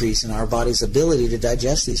decrease in our body's ability to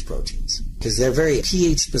digest these proteins because they're very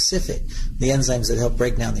pH specific, the enzymes that help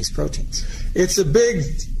break down these proteins. It's a big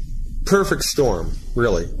perfect storm,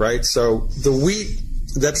 really, right? So the wheat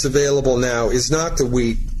that's available now is not the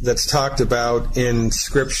wheat that's talked about in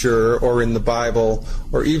Scripture or in the Bible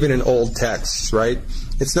or even in old texts, right?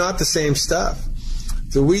 It's not the same stuff.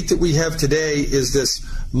 The wheat that we have today is this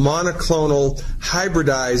monoclonal,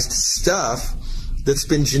 hybridized stuff that's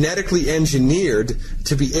been genetically engineered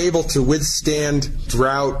to be able to withstand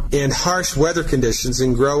drought and harsh weather conditions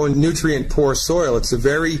and grow in nutrient-poor soil. It's a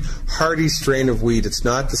very hardy strain of wheat.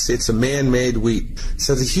 It's a man-made wheat.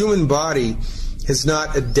 So the human body has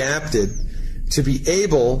not adapted to be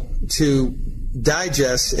able to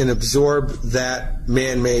digest and absorb that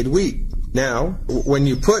man-made wheat. Now, when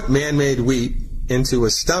you put man-made wheat into a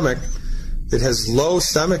stomach that has low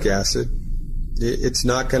stomach acid, it's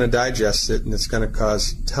not going to digest it, and it's going to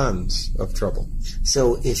cause tons of trouble.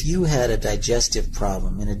 So if you had a digestive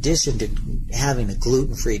problem, in addition to having a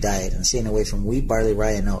gluten-free diet and staying away from wheat, barley,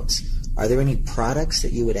 rye, and oats, are there any products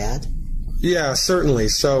that you would add? Yeah, certainly.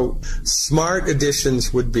 So smart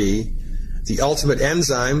additions would be the Ultimate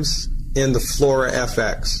Enzymes and the Flora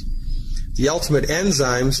FX. The Ultimate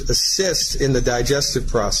Enzymes assist in the digestive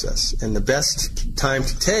process, and the best time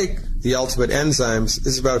to take the Ultimate Enzymes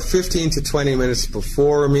is about 15 to 20 minutes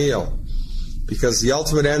before a meal, because the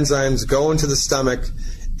Ultimate Enzymes go into the stomach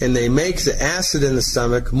and they make the acid in the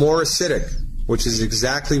stomach more acidic, which is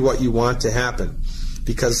exactly what you want to happen.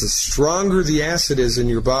 Because the stronger the acid is in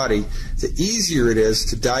your body, the easier it is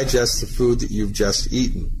to digest the food that you've just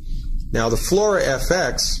eaten. Now, the Flora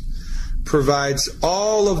FX provides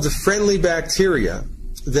all of the friendly bacteria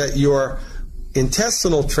that your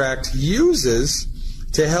intestinal tract uses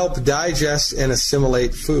to help digest and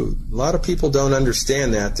assimilate food. A lot of people don't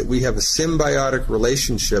understand that we have a symbiotic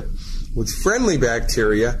relationship with friendly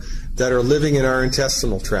bacteria that are living in our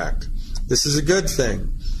intestinal tract. This is a good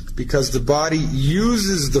thing, because the body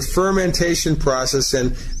uses the fermentation process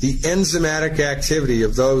and the enzymatic activity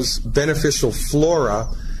of those beneficial flora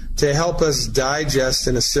to help us digest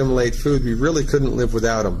and assimilate food. We really couldn't live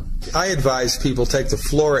without them. I advise people take the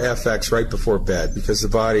Flora FX right before bed, because the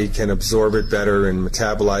body can absorb it better and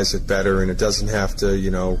metabolize it better, and it doesn't have to,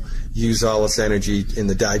 use all its energy in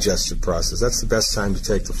the digestive process. That's the best time to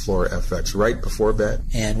take the Flora FX, right before bed.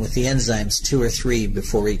 And with the enzymes, 2 or 3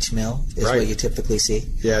 before each meal is right. What you typically see?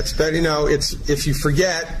 Yeah, it's better, if you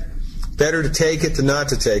forget, better to take it than not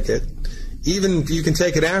to take it. Even you can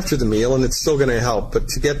take it after the meal and it's still going to help, but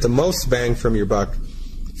to get the most bang from your buck,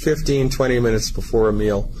 15, 20 minutes before a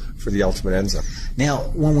meal for the Ultimate Enzyme. Now,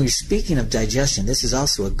 when we're speaking of digestion, this is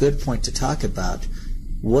also a good point to talk about.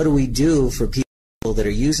 What do we do for people that are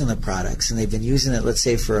using the products, and they've been using it, let's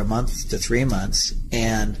say, for a month to 3 months,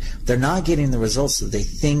 and they're not getting the results that they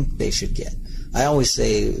think they should get? I always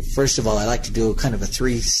say, first of all, I like to do kind of a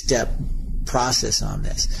 3-step process on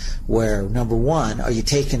this, where number 1, are you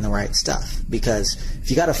taking the right stuff? Because if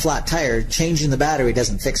you got a flat tire, changing the battery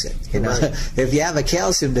doesn't fix it. Right. If you have a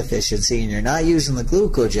calcium deficiency and you're not using the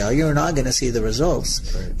glucogel, you're not going to see the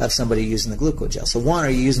results right. of somebody using the glucogel. So 1, are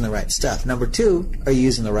you using the right stuff? Number 2, are you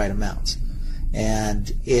using the right amounts?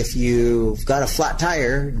 And if you've got a flat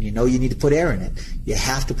tire and you know you need to put air in it, you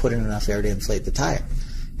have to put in enough air to inflate the tire.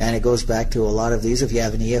 And it goes back to a lot of these. If you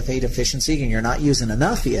have an EFA deficiency and you're not using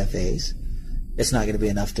enough EFAs, it's not going to be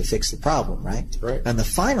enough to fix the problem, right? Right. And the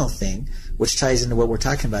final thing, which ties into what we're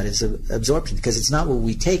talking about, is absorption, because it's not what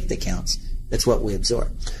we take that counts, it's what we absorb.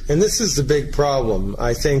 And this is the big problem.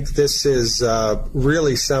 I think this is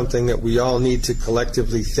really something that we all need to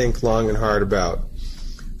collectively think long and hard about.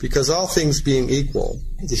 Because all things being equal,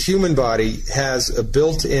 the human body has a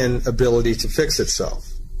built-in ability to fix itself.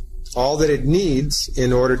 All that it needs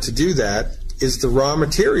in order to do that is the raw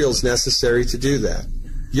materials necessary to do that.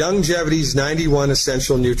 Youngevity's 91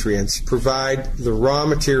 essential nutrients provide the raw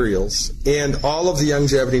materials, and all of the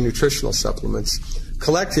Youngevity nutritional supplements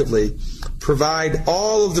collectively provide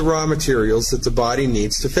all of the raw materials that the body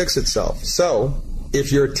needs to fix itself. So,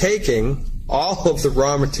 if you're taking all of the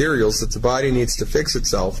raw materials that the body needs to fix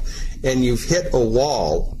itself and you've hit a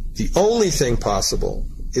wall, the only thing possible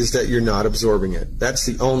is that you're not absorbing it. That's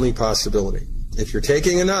the only possibility. If you're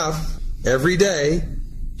taking enough every day,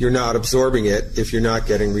 you're not absorbing it if you're not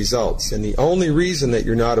getting results. And the only reason that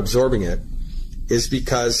you're not absorbing it is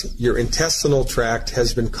because your intestinal tract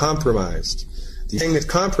has been compromised. The thing that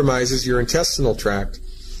compromises your intestinal tract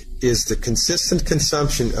is the consistent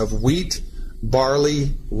consumption of wheat,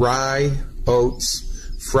 barley, rye,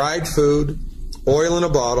 oats, fried food, oil in a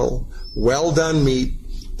bottle, well-done meat,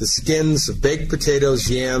 the skins of baked potatoes,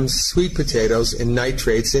 yams, sweet potatoes, and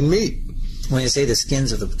nitrates in meat. When you say the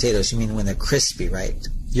skins of the potatoes, you mean when they're crispy, right?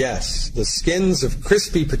 Yes, the skins of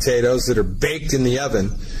crispy potatoes that are baked in the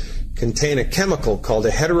oven contain a chemical called a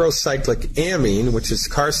heterocyclic amine, which is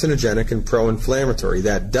carcinogenic and pro-inflammatory.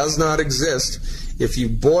 That does not exist if you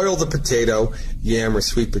boil the potato, yam, or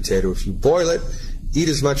sweet potato. If you boil it, eat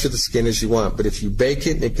as much of the skin as you want. But if you bake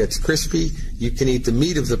it and it gets crispy, you can eat the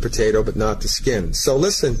meat of the potato but not the skin. So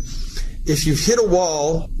listen, if you've hit a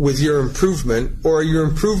wall with your improvement, or your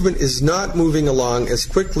improvement is not moving along as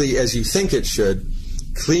quickly as you think it should,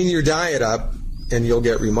 clean your diet up and you'll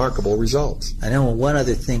get remarkable results. I know one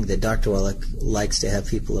other thing that Dr. Wallach likes to have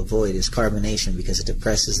people avoid is carbonation, because it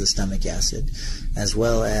depresses the stomach acid, as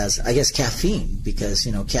well as, I guess, caffeine, because,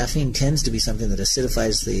 caffeine tends to be something that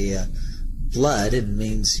acidifies the blood, it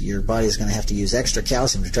means your body is going to have to use extra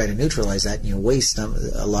calcium to try to neutralize that, and you waste a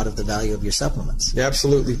lot of the value of your supplements.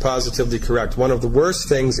 Absolutely, positively correct. One of the worst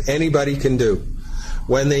things anybody can do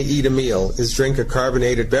when they eat a meal is drink a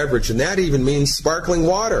carbonated beverage, and that even means sparkling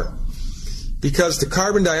water, because the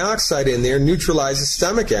carbon dioxide in there neutralizes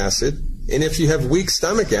stomach acid, and if you have weak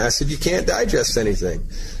stomach acid, you can't digest anything.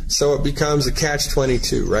 So it becomes a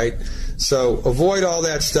catch-22, right? So avoid all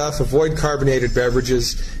that stuff, avoid carbonated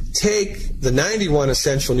beverages. Take the 91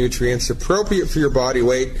 essential nutrients appropriate for your body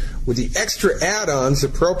weight with the extra add-ons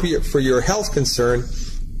appropriate for your health concern,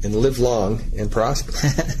 and live long and prosper.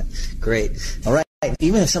 Great. All right.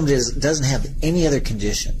 Even if somebody doesn't have any other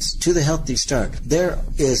conditions, to the Healthy Start, there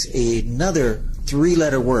is another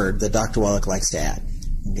 3-letter word that Dr. Wallach likes to add.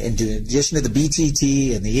 In addition to the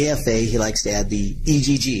BTT and the EFA, he likes to add the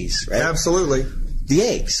EGGs, right? Absolutely. The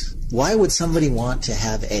eggs. Why would somebody want to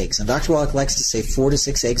have eggs? And Dr. Wallach likes to say 4 to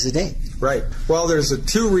 6 eggs a day. Right. Well, there's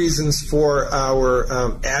 2 reasons for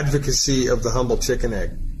our advocacy of the humble chicken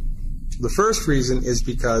egg. The first reason is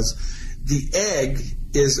because the egg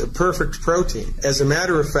is a perfect protein. As a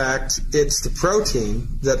matter of fact, it's the protein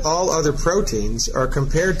that all other proteins are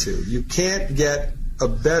compared to. You can't get a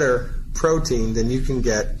better protein than you can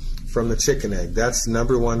get from the chicken egg. That's the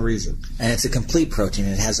number 1 reason. And it's a complete protein.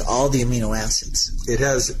 It has all the amino acids. It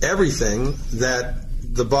has everything that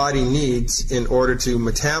the body needs in order to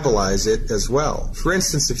metabolize it as well. For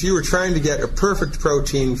instance, if you were trying to get a perfect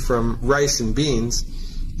protein from rice and beans,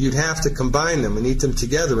 you'd have to combine them and eat them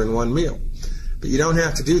together in one meal. But you don't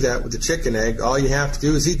have to do that with the chicken egg. All you have to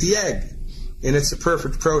do is eat the egg. And it's a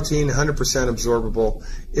perfect protein, 100% absorbable.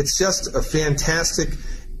 It's just a fantastic,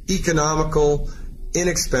 economical,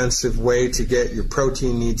 inexpensive way to get your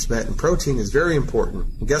protein needs met. And protein is very important.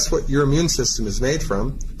 And guess what your immune system is made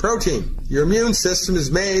from? Protein. Your immune system is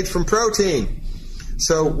made from protein.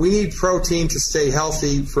 So we need protein to stay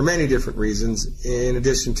healthy for many different reasons, in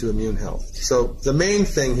addition to immune health. So the main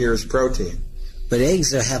thing here is protein. But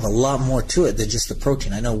eggs have a lot more to it than just the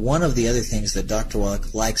protein. I know one of the other things that Dr.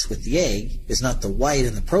 Wallach likes with the egg is not the white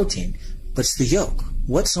and the protein, but it's the yolk.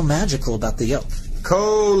 What's so magical about the yolk?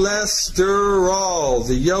 Cholesterol.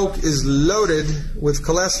 The yolk is loaded with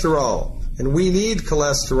cholesterol, and we need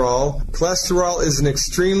cholesterol. Cholesterol is an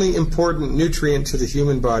extremely important nutrient to the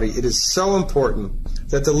human body. It is so important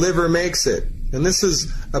that the liver makes it. And this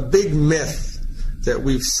is a big myth that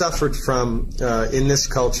we've suffered from in this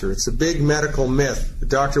culture. It's a big medical myth that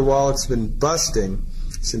Dr. Wallach's been busting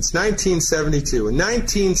since 1972. In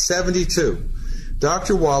 1972,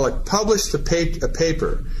 Dr. Wallach published a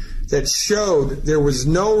paper that showed there was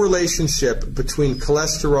no relationship between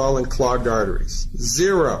cholesterol and clogged arteries.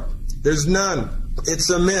 0. There's none.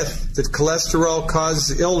 It's a myth that cholesterol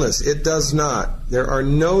causes illness. It does not. There are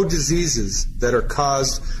no diseases that are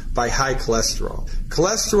caused by high cholesterol.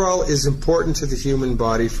 Cholesterol is important to the human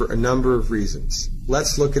body for a number of reasons.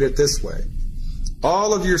 Let's look at it this way.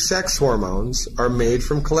 All of your sex hormones are made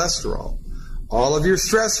from cholesterol. All of your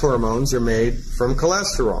stress hormones are made from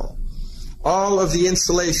cholesterol. All of the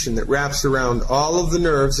insulation that wraps around all of the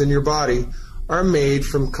nerves in your body are made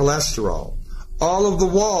from cholesterol. All of the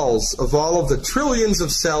walls of all of the trillions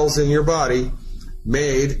of cells in your body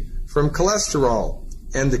made from cholesterol.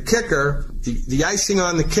 And the kicker, the icing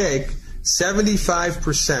on the cake,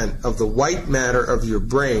 75% of the white matter of your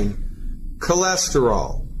brain,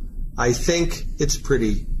 cholesterol. I think it's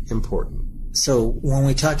pretty important. So when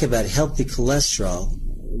we talk about healthy cholesterol,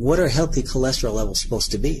 what are healthy cholesterol levels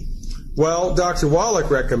supposed to be? Well, Dr. Wallach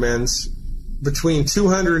recommends between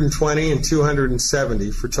 220 and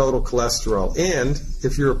 270 for total cholesterol. And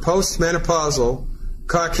if you're a postmenopausal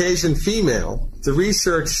Caucasian female, the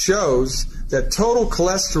research shows that total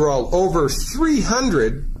cholesterol over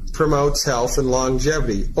 300 promotes health and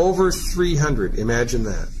longevity. Over 300. Imagine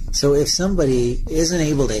that. So if somebody isn't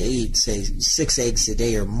able to eat, say, 6 eggs a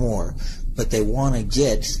day or more, but they want to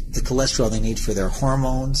get the cholesterol they need for their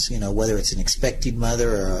hormones, whether it's an expecting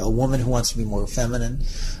mother or a woman who wants to be more feminine,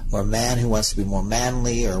 or a man who wants to be more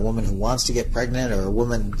manly, or a woman who wants to get pregnant, or a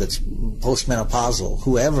woman that's postmenopausal,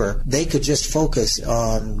 whoever, they could just focus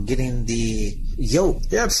on getting the yolk.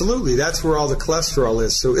 Yeah, absolutely. That's where all the cholesterol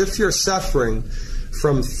is. So if you're suffering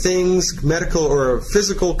from things, medical or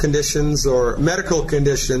physical conditions or medical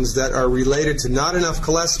conditions that are related to not enough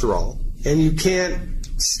cholesterol, and you can't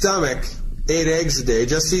stomach 8 eggs a day,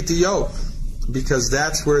 just eat the yolk, because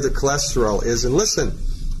that's where the cholesterol is. And listen,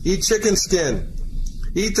 eat chicken skin.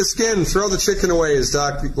 Eat the skin, throw the chicken away, as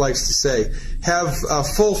Doc likes to say. Have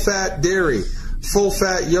full-fat dairy,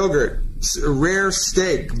 full-fat yogurt, rare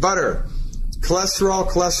steak, butter. Cholesterol,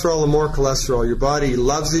 cholesterol, and more cholesterol. Your body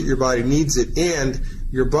loves it, your body needs it, and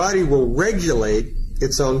your body will regulate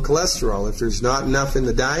its own cholesterol. If there's not enough in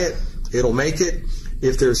the diet, it'll make it.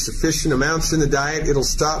 If there's sufficient amounts in the diet, it'll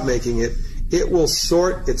stop making it. It will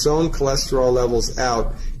sort its own cholesterol levels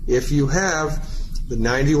out if you have the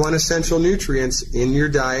 91 essential nutrients in your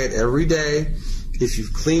diet every day. If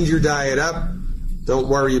you've cleaned your diet up, don't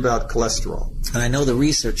worry about cholesterol. And I know the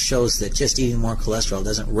research shows that just eating more cholesterol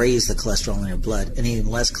doesn't raise the cholesterol in your blood, and eating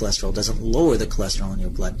less cholesterol doesn't lower the cholesterol in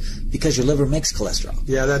your blood, because your liver makes cholesterol.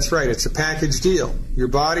 Yeah, that's right. It's a package deal. Your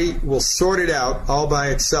body will sort it out all by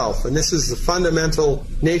itself. And this is the fundamental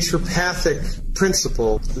naturopathic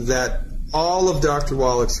principle that all of Dr.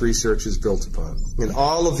 Wallach's research is built upon. And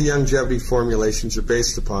all of the Youngevity formulations are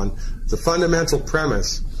based upon the fundamental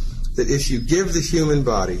premise that if you give the human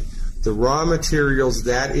body the raw materials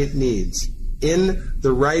that it needs in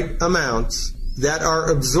the right amounts that are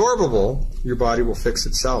absorbable, your body will fix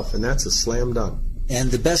itself, and that's a slam dunk. And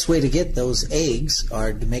the best way to get those eggs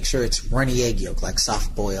are to make sure it's runny egg yolk, like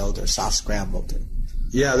soft boiled or soft scrambled.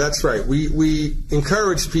 Yeah, that's right. We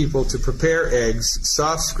encourage people to prepare eggs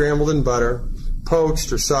soft scrambled in butter,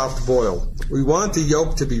 poached, or soft boiled. We want the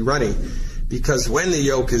yolk to be runny because when the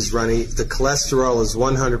yolk is runny, the cholesterol is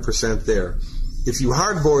 100% there. If you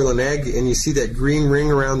hard boil an egg and you see that green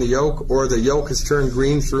ring around the yolk, or the yolk has turned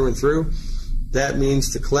green through and through, that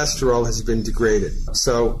means the cholesterol has been degraded.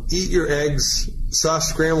 So eat your eggs soft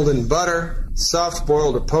scrambled in butter, soft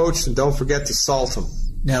boiled or poached, and don't forget to salt them.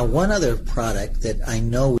 Now, one other product that I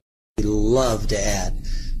know we love to add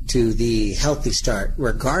to the Healthy Start,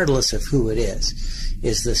 regardless of who it is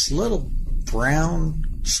this little brown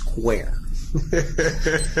square.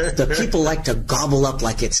 The people like to gobble up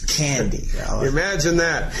like it's candy. Imagine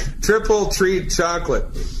that. Triple Treat chocolate.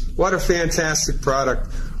 What a fantastic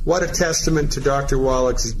product. What a testament to Dr.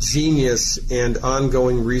 Wallach's genius and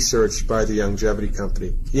ongoing research by the Youngevity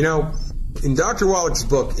Company. You know, in Dr. Wallach's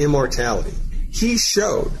book, Immortality, he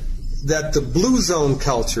showed that the blue zone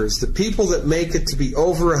cultures, the people that make it to be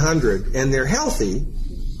over 100 and they're healthy,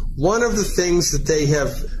 one of the things that they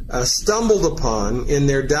have stumbled upon in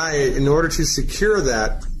their diet in order to secure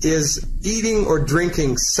that is eating or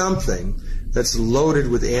drinking something that's loaded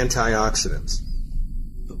with antioxidants.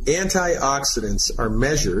 Antioxidants are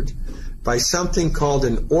measured by something called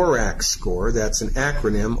an ORAC score. That's an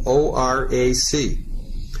acronym, ORAC.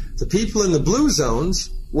 The people in the blue zones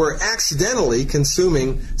were accidentally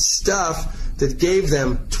consuming stuff that gave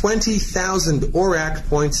them 20,000 ORAC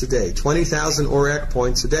points a day. 20,000 ORAC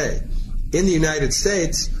points a day. In the United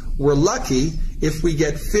States, we're lucky if we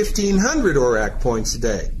get 1,500 ORAC points a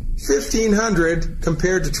day. 1,500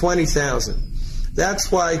 compared to 20,000.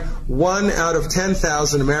 That's why 1 out of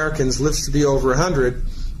 10,000 Americans lives to be over 100,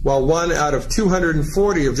 while 1 out of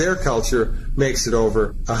 240 of their culture makes it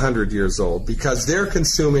over 100 years old, because they're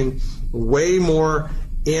consuming way more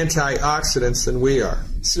antioxidants than we are.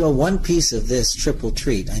 So one piece of this triple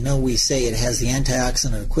treat, I know we say it has the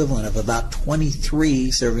antioxidant equivalent of about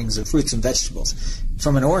 23 servings of fruits and vegetables.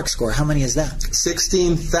 From an ORAC score, how many is that?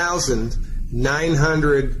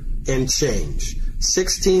 16,900 and change.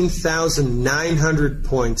 16,900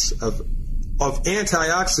 points of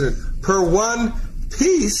antioxidant per one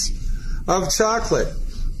piece of chocolate.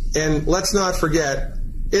 And let's not forget,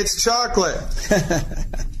 it's chocolate.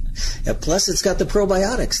 Yeah, plus it's got the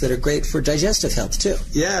probiotics that are great for digestive health too.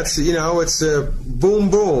 Yeah, it's a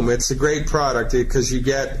boom boom. It's a great product because you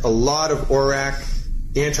get a lot of ORAC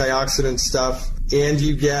antioxidant stuff, and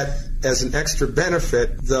you get, as an extra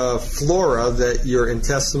benefit, the flora that your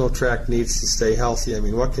intestinal tract needs to stay healthy. I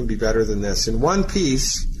mean, what can be better than this? In one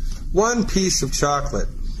piece of chocolate,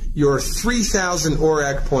 you're 3,000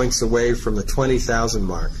 ORAC points away from the 20,000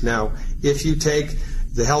 mark. Now, if you take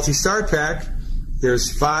the Healthy Start Pack,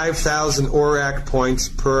 there's 5,000 ORAC points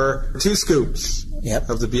per 2 scoops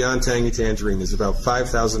of the Beyond Tangy Tangerine. There's about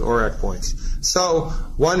 5,000 ORAC points. So,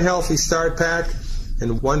 one Healthy Start Pack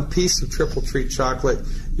and one piece of Triple Treat chocolate,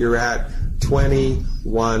 you're at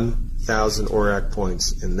 21,000 ORAC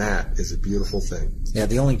points, and that is a beautiful thing. Yeah,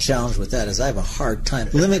 the only challenge with that is I have a hard time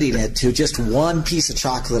limiting it to just one piece of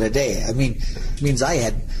chocolate a day. I mean, it means I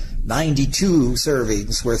had 92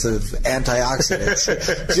 servings worth of antioxidants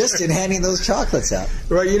just in handing those chocolates out.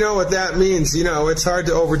 Well, you know what that means. It's hard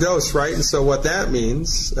to overdose, right? And so what that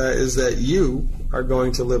means is that you are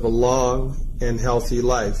going to live a long and healthy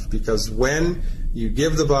life, because when you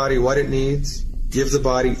give the body what it needs, give the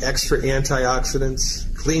body extra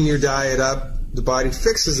antioxidants, clean your diet up, the body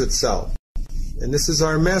fixes itself. And this is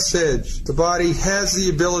our message. The body has the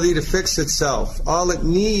ability to fix itself. All it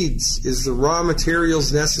needs is the raw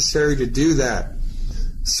materials necessary to do that.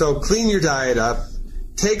 So clean your diet up,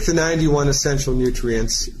 Take the 91 essential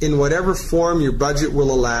nutrients in whatever form your budget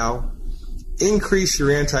will allow. Increase your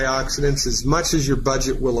antioxidants as much as your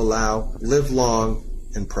budget will allow. Live long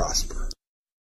and prosper.